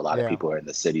reminder to a lot of people who are in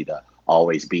the city to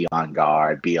always be on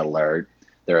guard, be alert.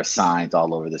 There are signs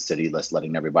all over the city just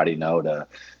letting everybody know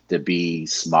to be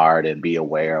smart and be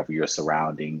aware of your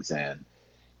surroundings. And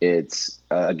it's,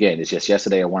 again, it's just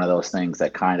yesterday one of those things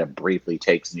that kind of briefly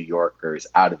takes New Yorkers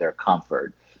out of their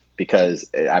comfort because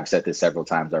I've said this several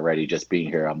times already, just being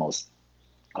here almost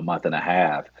a month and a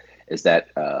half, is that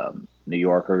New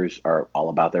Yorkers are all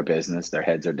about their business. Their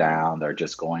heads are down. They're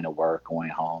just going to work, going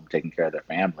home, taking care of their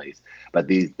families. But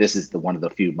this is one of the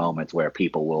few moments where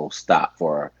people will stop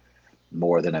for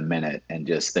more than a minute and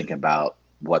just think about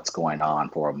what's going on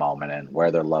for a moment and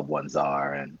where their loved ones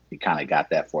are. And you kind of got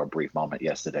that for a brief moment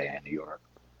yesterday in New York.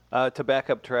 To back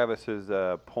up Travis's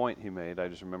point he made, I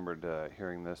just remembered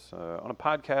hearing this on a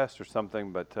podcast or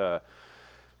something, but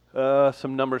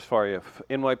some numbers for you.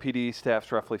 NYPD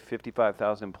staffs roughly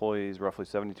 55,000 employees, roughly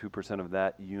 72% of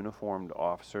that uniformed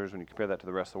officers. When you compare that to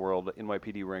the rest of the world,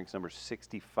 NYPD ranks number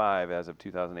 65 as of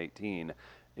 2018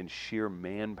 in sheer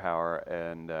manpower.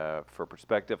 And for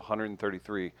perspective,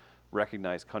 133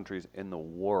 recognized countries in the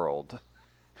world.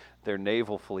 Their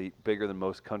naval fleet, bigger than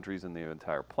most countries in the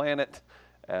entire planet.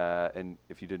 And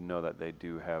if you didn't know that, they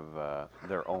do have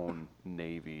their own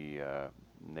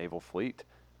naval fleet.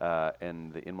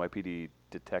 And the NYPD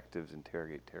detectives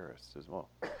interrogate terrorists as well.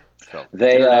 So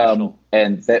there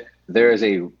is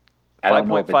a, I don't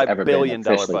know if it's $5.5 ever been billion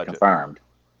officially budget. confirmed.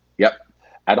 Yep,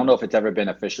 I don't know if it's ever been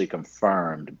officially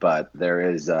confirmed, but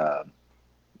there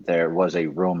was a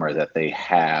rumor that they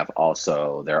have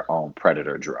also their own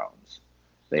Predator drones.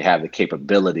 They have the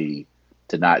capability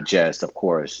to not just, of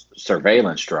course,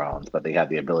 surveillance drones, but they have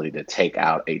the ability to take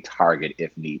out a target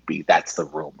if need be. That's the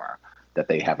rumor, that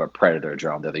they have a Predator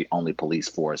drone. They're the only police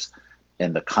force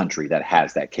in the country that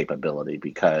has that capability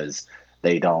because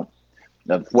the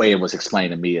way it was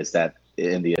explained to me is that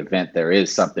in the event there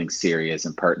is something serious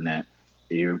and pertinent,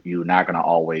 you're not going to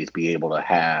always be able to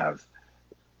have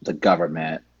the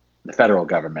federal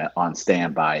government on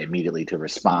standby immediately to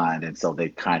respond. And so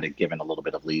they've kind of given a little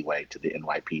bit of leeway to the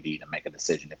NYPD to make a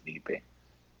decision if need be.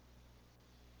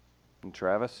 And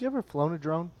Travis? You ever flown a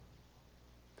drone?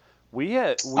 We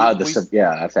had a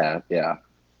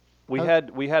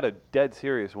dead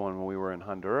serious one when we were in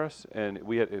Honduras, and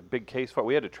we had a big case file.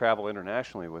 We had to travel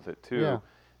internationally with it too,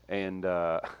 and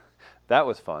that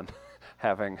was fun,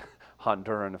 having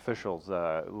Honduran officials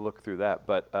look through that.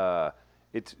 But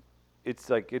it's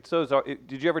like it's those.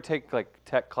 Did you ever take like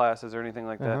tech classes or anything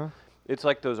like that? It's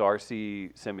like those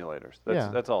RC simulators.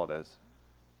 That's all it is.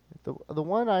 The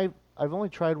one I've only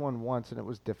tried one once, and it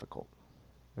was difficult.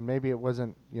 And maybe it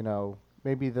wasn't,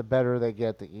 maybe the better they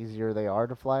get, the easier they are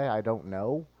to fly. I don't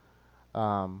know.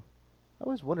 I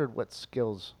always wondered what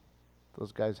skills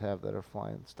those guys have that are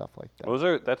flying stuff like that. Those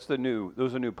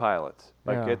are new pilots.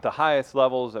 Like Yeah. at the highest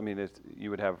levels, I mean, you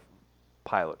would have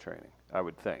pilot training, I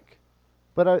would think.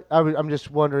 But I'm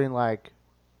just wondering, like,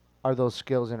 are those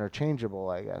skills interchangeable,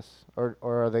 I guess? Or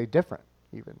are they different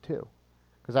even, too?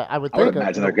 Because I would think... I would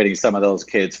imagine they're getting some of those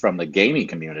kids from the gaming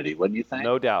community, wouldn't you think?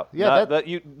 No doubt. Yeah,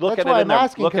 you look that's at why it I'm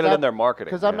asking, in their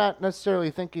marketing. Because I'm not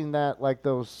necessarily thinking that, like,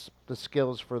 the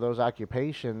skills for those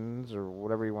occupations, or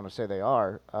whatever you want to say they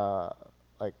are,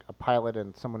 like a pilot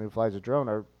and someone who flies a drone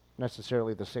are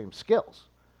necessarily the same skills.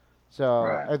 So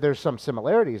Right. there's some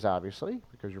similarities, obviously,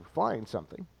 because you're flying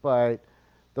something, but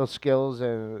those skills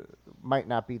might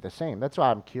not be the same. That's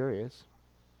why I'm curious.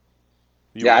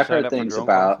 I've heard things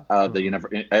about I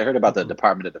heard about the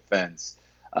Department of Defense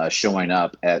showing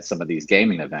up at some of these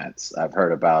gaming events. I've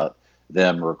heard about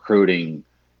them recruiting,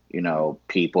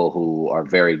 people who are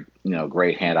very,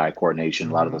 great hand-eye coordination.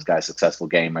 A lot of those guys, successful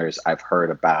gamers. I've heard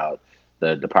about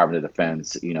the Department of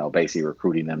Defense, basically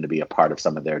recruiting them to be a part of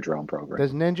some of their drone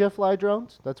programs. Does Ninja fly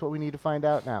drones? That's what we need to find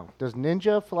out now. Does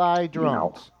Ninja fly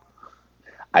drones?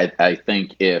 I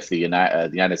think if the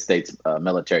United States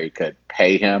military could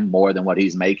pay him more than what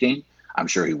he's making, I'm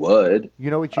sure he would.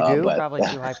 You know what you do? Probably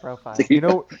too high profile. You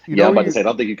know I'm about to say, I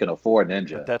don't think you can afford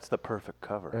Ninja. But that's the perfect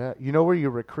cover. you know where you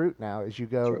recruit now is you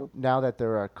go, now that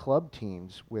there are club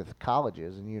teams with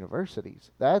colleges and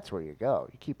universities, that's where you go.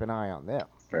 You keep an eye on them.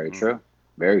 Very true.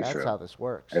 Very That's true. how this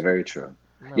works. Very true.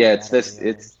 Really Yeah, bad at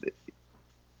video games.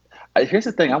 here's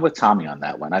the thing. I'm with Tommy on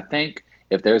that one. I think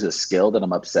if there's a skill that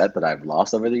I'm upset that I've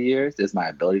lost over the years, is my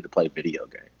ability to play video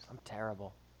games. I'm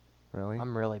terrible. Really?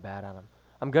 I'm really bad at them.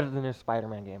 I'm good at the new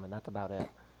Spider-Man game, and that's about it.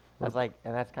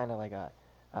 That's kind of like a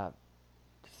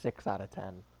 6 out of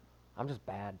 10. I'm just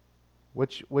bad.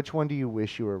 Which one do you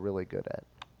wish you were really good at?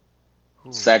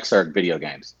 Sex or video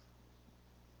games?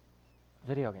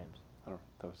 Video games. I don't know,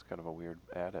 that was kind of a weird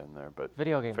add in there, but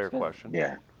Video games. fair 'cause question.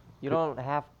 Yeah. You don't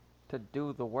have to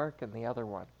do the work in the other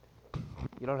one.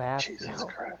 You don't have Jesus to.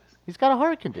 Christ. He's got a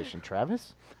heart condition,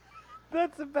 Travis.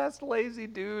 That's the best lazy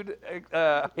dude. If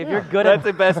you're good that's at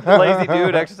the best lazy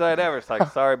dude exercise ever. It's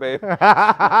like, sorry, babe.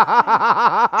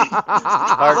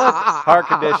 Heart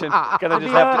condition. Gonna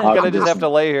just have to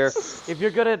lay here. if you're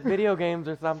good at video games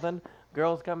or something,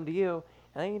 girls come to you,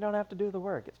 and then you don't have to do the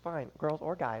work. It's fine, girls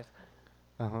or guys.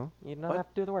 Uh-huh. You don't have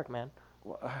to do the work, man.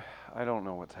 Well, I don't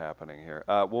know what's happening here.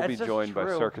 We'll be It's just joined by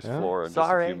true. Circus Yeah. Floor in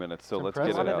Sorry. just a few minutes, so It's let's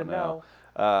impressive. get it Wanted out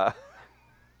to now.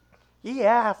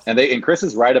 Yes. And Chris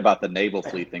is right about the naval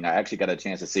fleet thing. I actually got a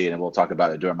chance to see it, and we'll talk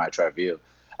about it during my review.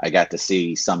 I got to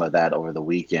see some of that over the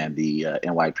weekend, the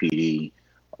NYPD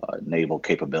naval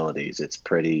capabilities. It's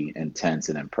pretty intense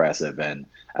and impressive. And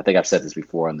I think I've said this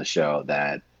before on the show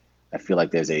that I feel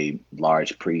like there's a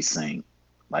large precinct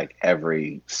like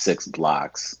every 6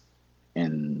 blocks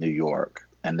in New York,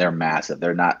 and they're massive.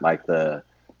 They're not like the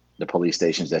police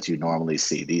stations that you normally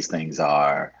see. These things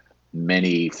are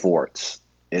mini forts.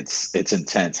 It's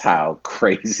intense how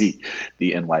crazy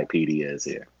the NYPD is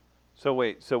here. So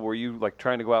wait, so were you like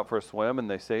trying to go out for a swim and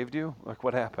they saved you? Like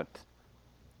what happened?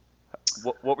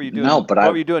 What were you doing? No, but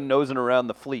what were you doing nosing around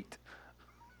the fleet?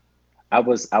 I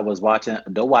was watching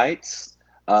the whites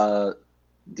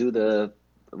do the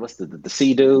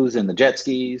Sea-Doos and the jet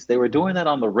skis. They were doing that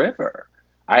on the river.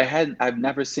 I've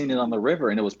never seen it on the river,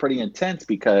 and it was pretty intense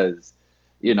because,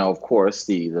 of course,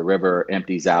 the river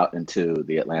empties out into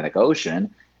the Atlantic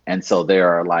Ocean, and so there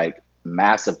are like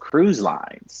massive cruise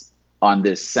lines on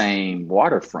this same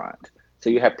waterfront. So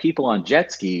you have people on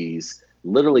jet skis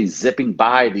literally zipping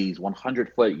by these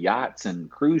 100-foot yachts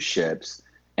and cruise ships,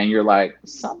 and you're like,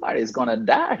 somebody's gonna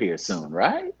die here soon,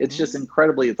 right? It's just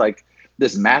incredibly. It's like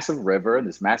this massive river,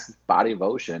 this massive body of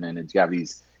ocean, and you have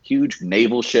these huge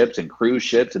naval ships and cruise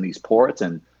ships and these ports,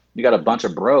 and you got a bunch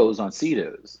of bros on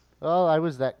Sea-Doos. Well, I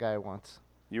was that guy once.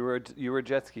 You were a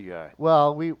jet ski guy.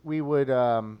 Well, we would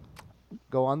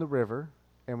go on the river,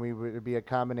 and it'd be a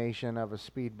combination of a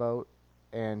speedboat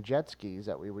and jet skis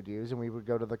that we would use, and we would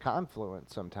go to the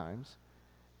confluence sometimes.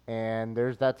 And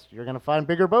you're gonna find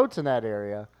bigger boats in that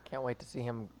area. Can't wait to see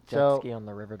him jet So- ski on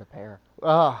the river to Pear.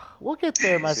 We'll get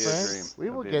there, my That'd be a friend. dream. We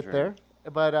That'd will be a get dream. there.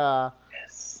 But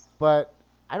Yes. but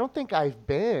I don't think I've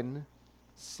been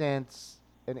since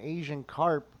an Asian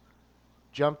carp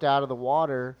jumped out of the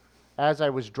water as I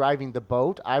was driving the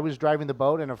boat. I was driving the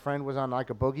boat, and a friend was on like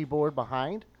a boogie board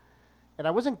behind, and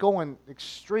I wasn't going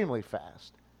extremely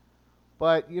fast.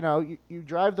 But you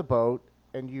drive the boat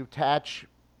and you attach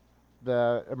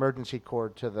the emergency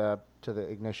cord to the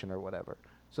ignition or whatever,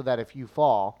 so that if you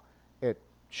fall, it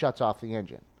shuts off the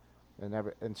engine,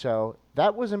 and so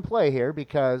that was in play here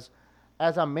because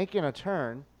as I'm making a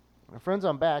turn, my friend's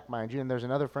on back, mind you, and there's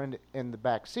another friend in the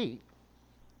back seat.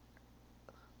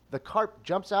 The carp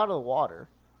jumps out of the water,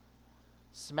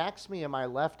 smacks me in my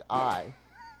left eye,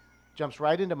 jumps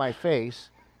right into my face.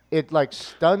 It like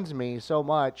stuns me so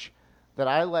much that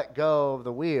I let go of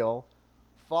the wheel,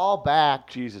 fall back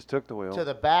Jesus took the wheel. to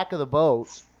the back of the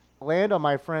boat, land on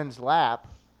my friend's lap,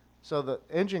 so the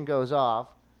engine goes off.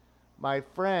 My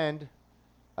friend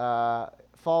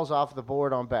falls off the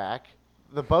board on back.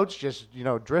 The boat's just,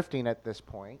 drifting at this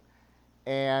point.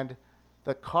 And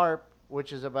the carp,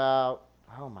 which is about,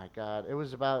 oh my God, it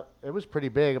was pretty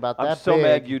big, about I'm that so big.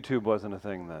 mad YouTube wasn't a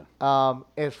thing then.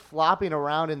 Is flopping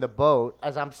around in the boat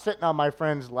as I'm sitting on my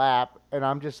friend's lap, and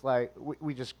I'm just like,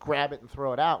 we just grab it and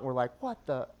throw it out, and we're like, what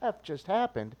the F just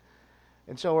happened?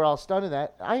 And so we're all stunned in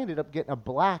that. I ended up getting a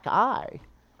black eye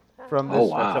from Oh,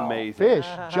 this wow. That's amazing. fish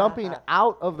jumping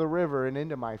out of the river and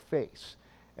into my face.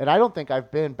 And I don't think I've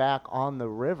been back on the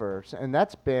river, and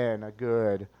that's been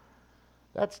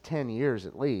that's 10 years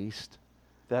at least.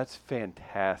 That's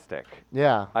fantastic.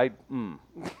 Yeah.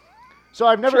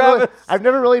 So Travis. I've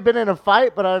never really been in a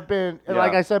fight, but I've been, and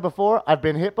like Yeah. I said before, I've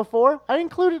been hit before. I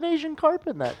include an Asian carp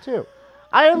in that too.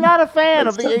 I am not a fan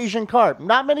of the Asian carp.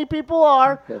 Not many people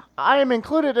are. I am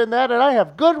included in that, and I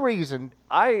have good reason.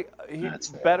 That's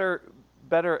fair.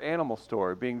 Better animal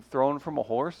story: being thrown from a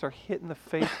horse or hit in the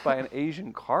face by an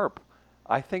Asian carp.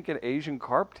 I think an Asian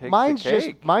carp takes the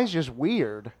cake. Mine's just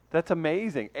weird. That's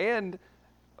amazing. And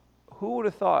who would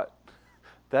have thought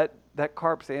that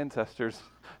carp's ancestors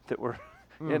that were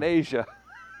in Asia,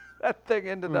 that thing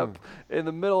ended up in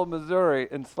the middle of Missouri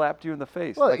and slapped you in the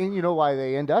face. Well, and you know why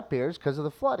they end up here is because of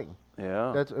the flooding.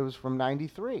 Yeah. It was from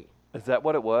 '93. Is that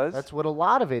what it was? That's what a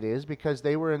lot of it is, because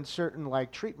they were in certain like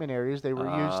treatment areas. They were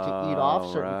used to eat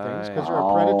off certain things because they're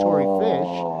a predatory fish.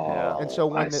 Yeah. And so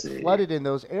when it flooded in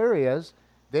those areas,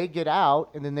 they get out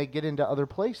and then they get into other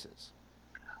places.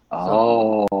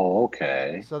 Oh,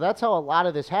 okay. So that's how a lot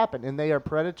of this happened. And they are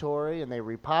predatory and they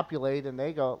repopulate and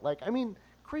they go like, I mean,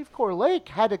 Creve Coeur Lake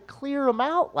had to clear them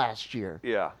out last year.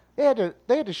 Yeah. They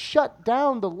had to shut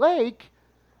down the lake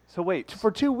So wait,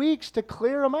 for 2 weeks to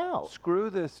clear them out. screw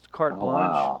this carte Oh,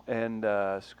 blanche wow.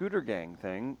 and scooter gang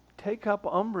thing. Take up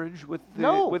umbrage with the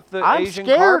No, Asian I'm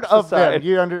scared Carp of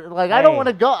Society. them. I don't Hey. want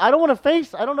to go. I don't want to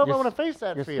face. I don't know if I You're want to face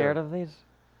that You're fear. scared of these?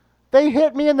 They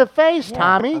hit me in the face, Yeah,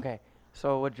 Tommy. Okay.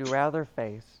 So would you rather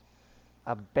face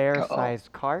a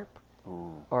bear-sized carp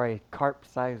Ooh, or a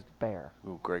carp-sized bear?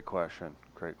 ooh, great question.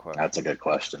 Great question. That's a good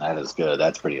question. That is good.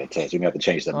 That's pretty intense. You have to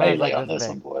change the Oh, it's melee like on this this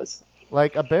one, big. boys.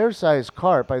 Like a bear-sized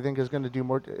carp, I think is going to do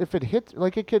more. If it hits,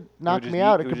 like it could knock just me eat-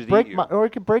 out. it It would could just break eat my, you. or it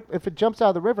could break if it jumps out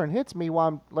of the river and hits me while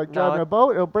I'm like No, driving it- a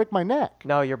boat. It'll break my neck.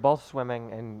 No, you're both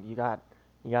swimming and you got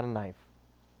a knife.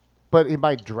 But it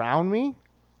might drown me,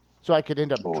 so I could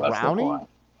end up Oh, that's a good drowning. point.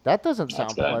 That doesn't That's sound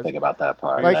good. I didn't pleasant. think about that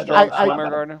part. Are you Like, a strong I- swimmer,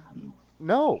 Gardner?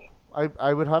 No,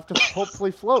 I would have to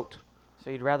hopefully float. So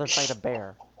you'd rather fight a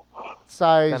bear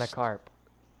Size. than a carp.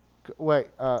 Wait,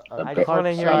 I just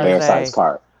wanna hear a you bear-sized say-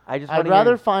 carp. I just I'd wanna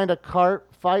rather hear,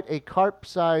 fight a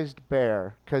carp-sized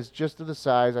bear, because just of the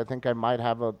size, I think I might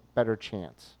have a better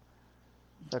chance.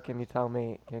 So can you tell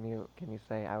me? Can you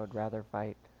say I would rather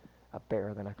fight a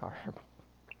bear than a carp?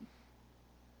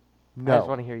 No. I just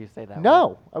want to hear you say that. No,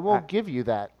 word. I won't give you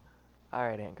that, All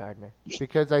right, Aunt Gardner.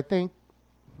 because I think.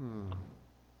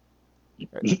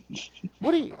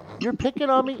 What are you're picking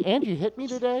on me, and you hit me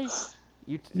today?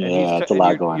 You Yeah, it's a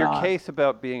lot going your on. case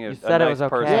about being a You said it nice was okay.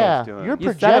 person Yeah, is doing. you're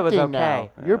You said it was projecting now.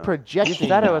 okay. You're Yeah. projecting. You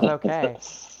said it now. was okay.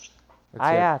 That's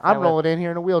I it. asked, I'm I would- rolling in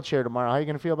here in a wheelchair tomorrow. How you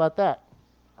gonna feel about that?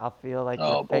 I'll feel like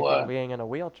Oh, you're faking boy. being in a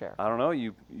wheelchair. I don't know.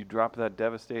 You dropped that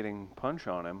devastating punch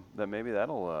on him. That maybe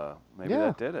that'll maybe Yeah.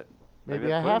 that did it. Maybe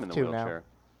that I put him have in the to now. wheelchair.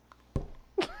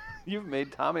 You've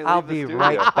made Tommy leave I'll the be studio.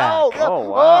 right back. Oh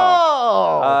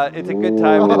wow. It's a good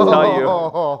time to tell you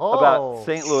about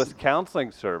St. Louis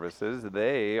Counseling Services.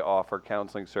 They offer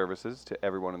counseling services to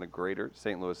everyone in the greater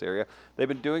St. Louis area. They've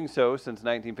been doing so since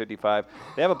 1955.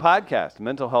 They have a podcast,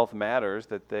 Mental Health Matters,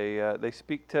 that they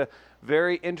speak to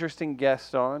very interesting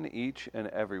guests on each and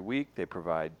every week. They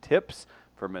provide tips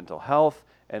for mental health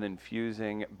and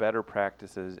infusing better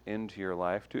practices into your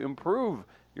life to improve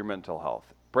your mental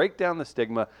health. Break down the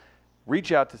stigma.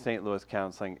 Reach out to St. Louis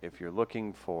Counseling if you're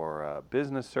looking for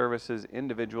business services,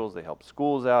 individuals. They help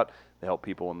schools out. They help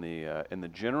people in the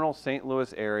general St.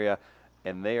 Louis area,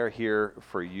 and they are here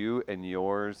for you and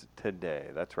yours today.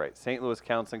 That's right. St. Louis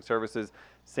Counseling Services,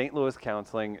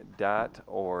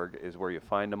 stlouiscounseling.org is where you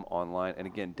find them online. And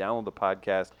again, download the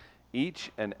podcast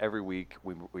each and every week.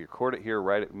 We record it here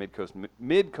right at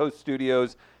Midcoast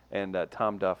Studios, and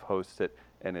Tom Duff hosts it.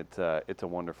 And it's a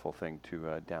wonderful thing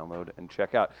to download and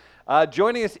check out.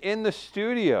 Joining us in the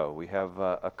studio, we have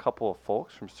a couple of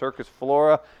folks from Circus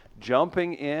Flora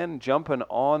jumping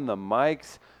on the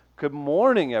mics. Good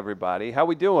morning, everybody. How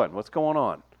we doing? What's going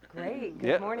on? Great.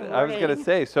 Good morning. I was going to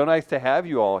say, so nice to have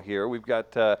you all here. We've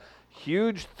got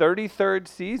huge 33rd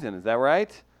season. Is that right?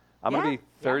 I'm going to be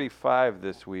 35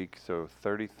 this week, so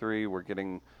 33. We're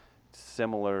getting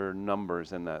similar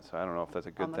numbers in that, so I don't know if that's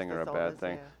a good Almost thing or a as old bad as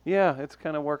thing. you. Yeah, it's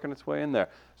kind of working its way in there.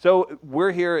 So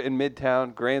we're here in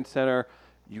Midtown, Grand Center.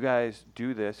 You guys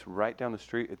do this right down the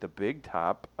street at the Big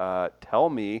Top. Tell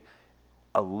me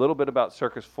a little bit about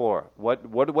Circus Flora.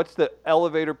 What's the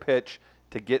elevator pitch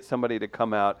to get somebody to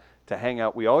come out to hang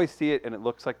out? We always see it, and it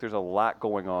looks like there's a lot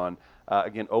going on.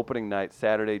 Again, opening night,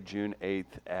 Saturday, June 8th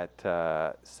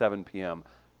at 7 p.m.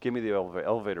 Give me the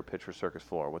elevator pitch for Circus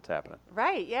Flora. What's happening?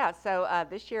 Right, yeah. So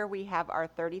this year we have our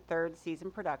 33rd season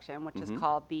production, which is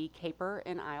called The Caper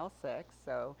in Aisle 6.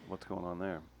 So, What's going on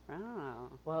there? oh.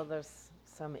 Well, there's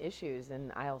some issues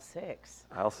in aisle 6.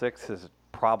 Aisle 6 is a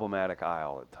problematic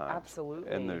aisle at times.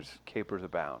 Absolutely. And there's capers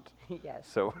abound. Yes.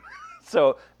 So,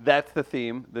 so that's the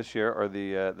theme this year, or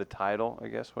the title, I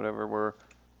guess, whatever we're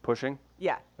pushing.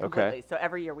 Yeah, Okay. completely. So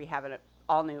every year we have an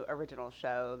all new original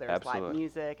show. There's live Absolutely.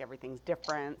 music, everything's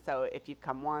different. So if you've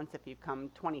come once, if you've come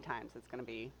 20 times, it's going to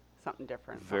be something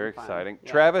different. Very something fun. exciting.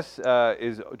 Yeah. Travis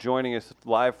is joining us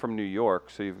live from New York,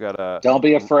 so you've got a. Don't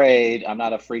be afraid. I'm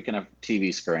not a freak in a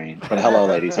TV screen. But hello,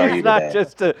 ladies. How are you He's not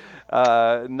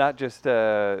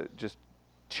today? just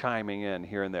chiming in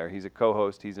here and there. He's a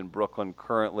co-host. He's in Brooklyn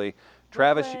currently.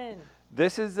 Travis, Brooklyn.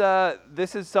 this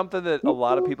is something that a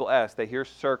lot of people ask. They hear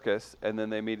circus and then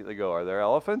they immediately go, "Are there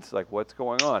elephants? Like, what's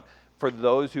going on?" For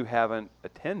those who haven't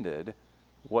attended,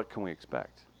 what can we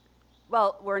expect?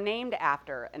 Well, we're named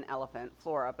after an elephant,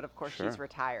 Flora, but of course Sure. she's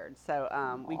retired.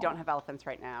 So we don't have elephants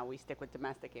right now. We stick with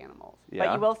domestic animals. Yeah.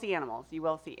 But you will see animals. You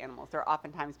will see animals. They're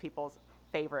oftentimes people's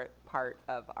favorite part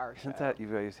of our show. Isn't that you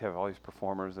guys have all these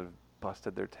performers that have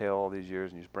busted their tail all these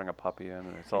years, and you just bring a puppy in,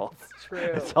 and it's all It's true.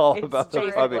 it's all It's about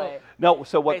the puppy. basically- No,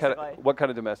 so basically. what kind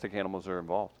of domestic animals are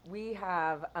involved? We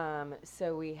have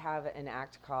we have an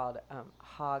act called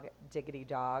Hog Diggity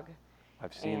Dog.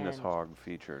 I've seen this And- hog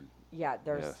featured. Yeah,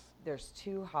 Yes. there's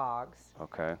 2 hogs,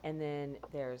 Okay. and then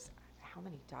there's how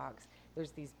many dogs?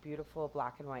 There's these beautiful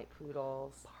black and white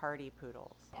poodles. Party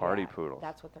poodles. Party Yeah, poodles.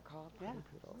 That's what they're called. Yeah. Party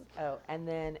poodles. Oh, and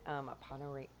then a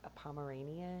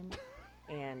Pomeranian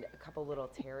and a couple little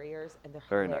terriers, and they're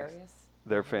Very nice. hilarious.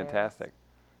 They're hilarious. fantastic.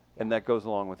 And that goes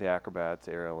along with the acrobats,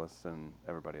 aerialists, and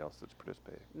everybody else that's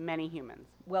participating. Many humans.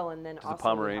 Well, and then Does a also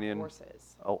Pomeranian- we have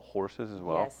horses. Oh, horses as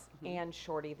well? Yes, and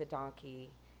Shorty the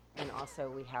donkey, and also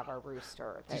we have our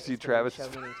rooster. Did you that see has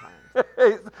been on the Travis? show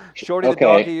many times. Shorty the Okay.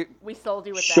 donkey. We sold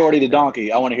you with that. Shorty the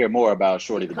donkey. I want to hear more about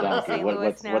Shorty the Come to donkey. St. What, Louis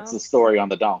what's now? what's the story on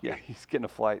the donkey? Yeah, he's getting a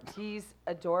flight. He's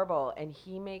adorable, and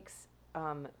he makes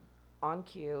on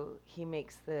cue. He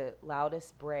makes the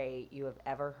loudest bray you have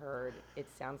ever heard. It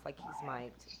sounds like he's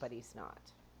mic'd, but he's not.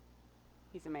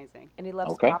 He's amazing. And he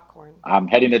loves Okay. popcorn. I'm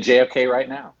heading to JFK right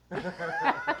now.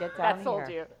 Get down That sold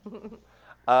here. you.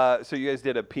 So you guys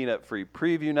did a peanut-free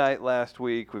preview night last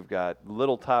week. We've got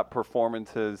Little Top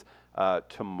performances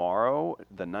tomorrow,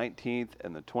 the 19th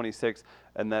and the 26th,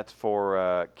 and that's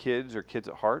for kids or kids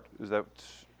at heart. Is that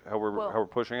how we're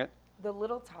pushing it? The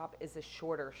Little Top is a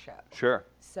shorter show. Sure.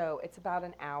 So it's about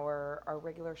an hour. Our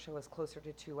regular show is closer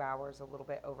to 2 hours, a little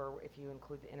bit over if you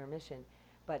include the intermission.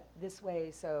 But this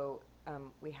way,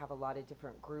 we have a lot of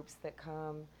different groups that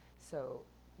come. So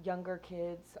younger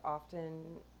kids often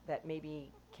that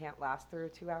maybe can't last through a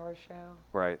 2-hour show.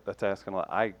 Right. That's asking a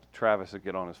lot. Travis would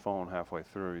get on his phone halfway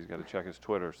through. He's got to check his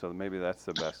Twitter. So maybe that's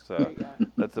the best.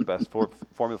 That's the best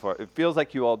formula for it. It feels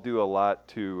like you all do a lot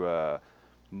to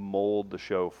mold the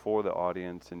show for the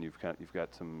audience, and you've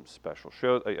got some special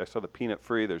shows. I saw the peanut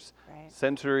free. There's Right.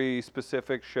 sensory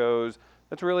specific shows.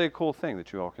 That's really a cool thing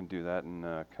that you all can do that and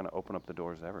kind of open up the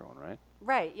doors to everyone, right?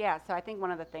 Right, yeah. So I think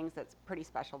one of the things that's pretty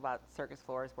special about Circus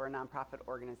Floor is we're a nonprofit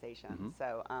organization. Mm-hmm.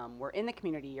 So we're in the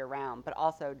community year round, but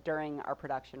also during our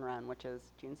production run, which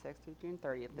is June 6th through June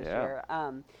 30th this Yeah.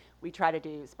 year, we try to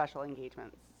do special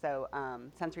engagements. So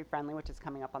Sensory Friendly, which is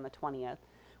coming up on the 20th,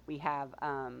 we have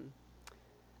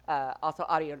also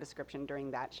audio description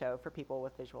during that show for people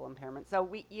with visual impairment. So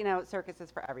circus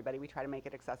is for everybody. We try to make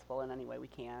it accessible in any way we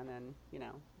can, and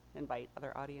invite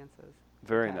other audiences.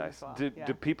 Very to come nice. as well. Do, Yeah.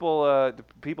 do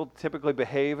people typically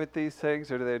behave at these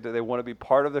things, or do they want to be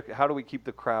part of the? How do we keep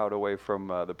the crowd away from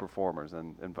the performers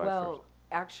and vice versa? Well,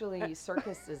 actually,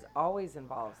 circus always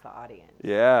involves the audience.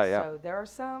 Yeah. So there are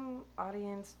some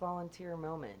audience volunteer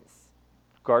moments.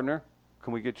 Gardner,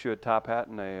 can we get you a top hat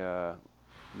and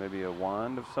maybe a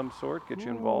wand of some sort? Get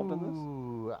you involved in this?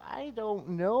 Ooh, I don't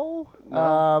know.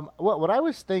 No? What I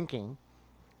was thinking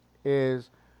is,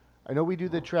 I know we do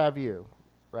the Traview,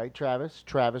 right, Travis?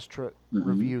 Travis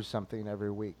reviews something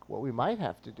every week. What we might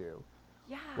have to do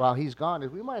Yeah. while he's gone is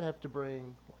we might have to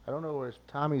bring, I don't know where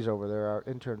Tommy's over there, our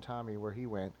intern Tommy, where he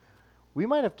went. We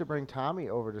might have to bring Tommy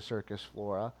over to Circus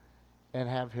Flora and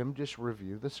have him just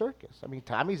review the circus. I mean,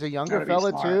 Tommy's a younger That'd be fella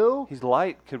smart. too. He's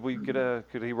light. Could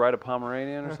he ride a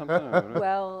Pomeranian or something?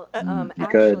 Well, You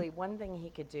actually, one thing he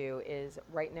could do is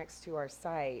right next to our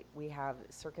site, we have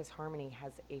Circus Harmony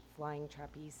has a flying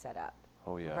trapeze set up.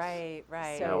 Oh yes. Right,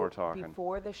 right. So Now we're talking.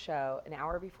 before the show, an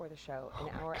hour before the show, an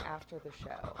hour after the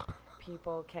show,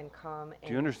 people can come and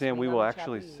Do you understand? swing We on will the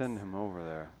actually trapeze. send him over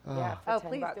there. Yeah, for Oh, 10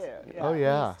 please bucks. do. Oh,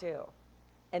 yeah. Please do.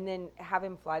 and then have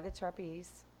him fly the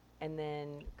trapeze, and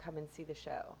then come and see the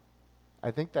show. I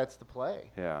think that's the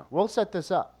play. Yeah. We'll set this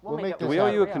up. We'll make make it Do this we owe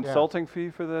you a happen. consulting fee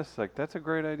for this? Like, that's a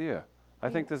great idea. I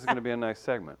think this is going to be a nice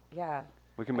segment. Yeah.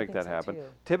 We can I make think that so, happen. too.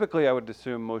 Typically, I would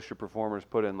assume most of your performers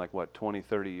put in like, what, 20,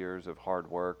 30 years of hard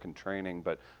work and training.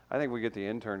 But I think we get the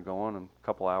intern going in a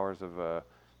couple hours of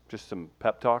just some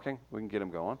pep talking. We can get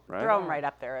him going, right? Throw them right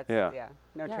up there. It's, Yeah.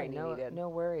 no Yeah, training needed. no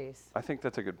worries. I think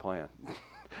that's a good plan.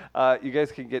 You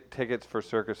guys can get tickets for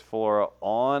Circus Flora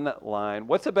online.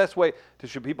 What's the best way to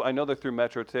should people? I know they're through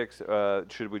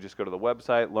MetroTix. Should we just go to the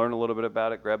website, learn a little bit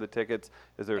about it, grab the tickets?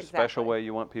 Is there a special Exactly. way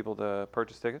you want people to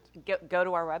purchase tickets? Go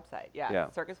to our website. Yeah.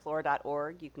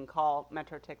 circusflora.org. You can call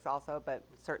MetroTix also, but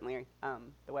certainly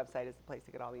the website is the place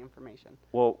to get all the information.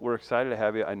 Well, we're excited to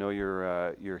have you. I know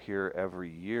you're here every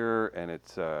year, and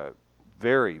it's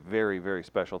very, very, very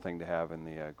special thing to have in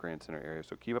the Grand Center area.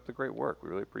 So keep up the great work. We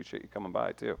really appreciate you coming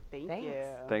by too. Thanks. Thanks. you.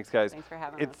 Thanks, guys. Thanks for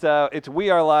having It's us. it's We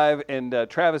Are Live, and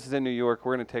Travis is in New York.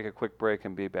 We're going to take a quick break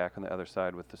and be back on the other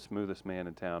side with the smoothest man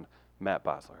in town, Matt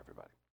Bosler, everybody.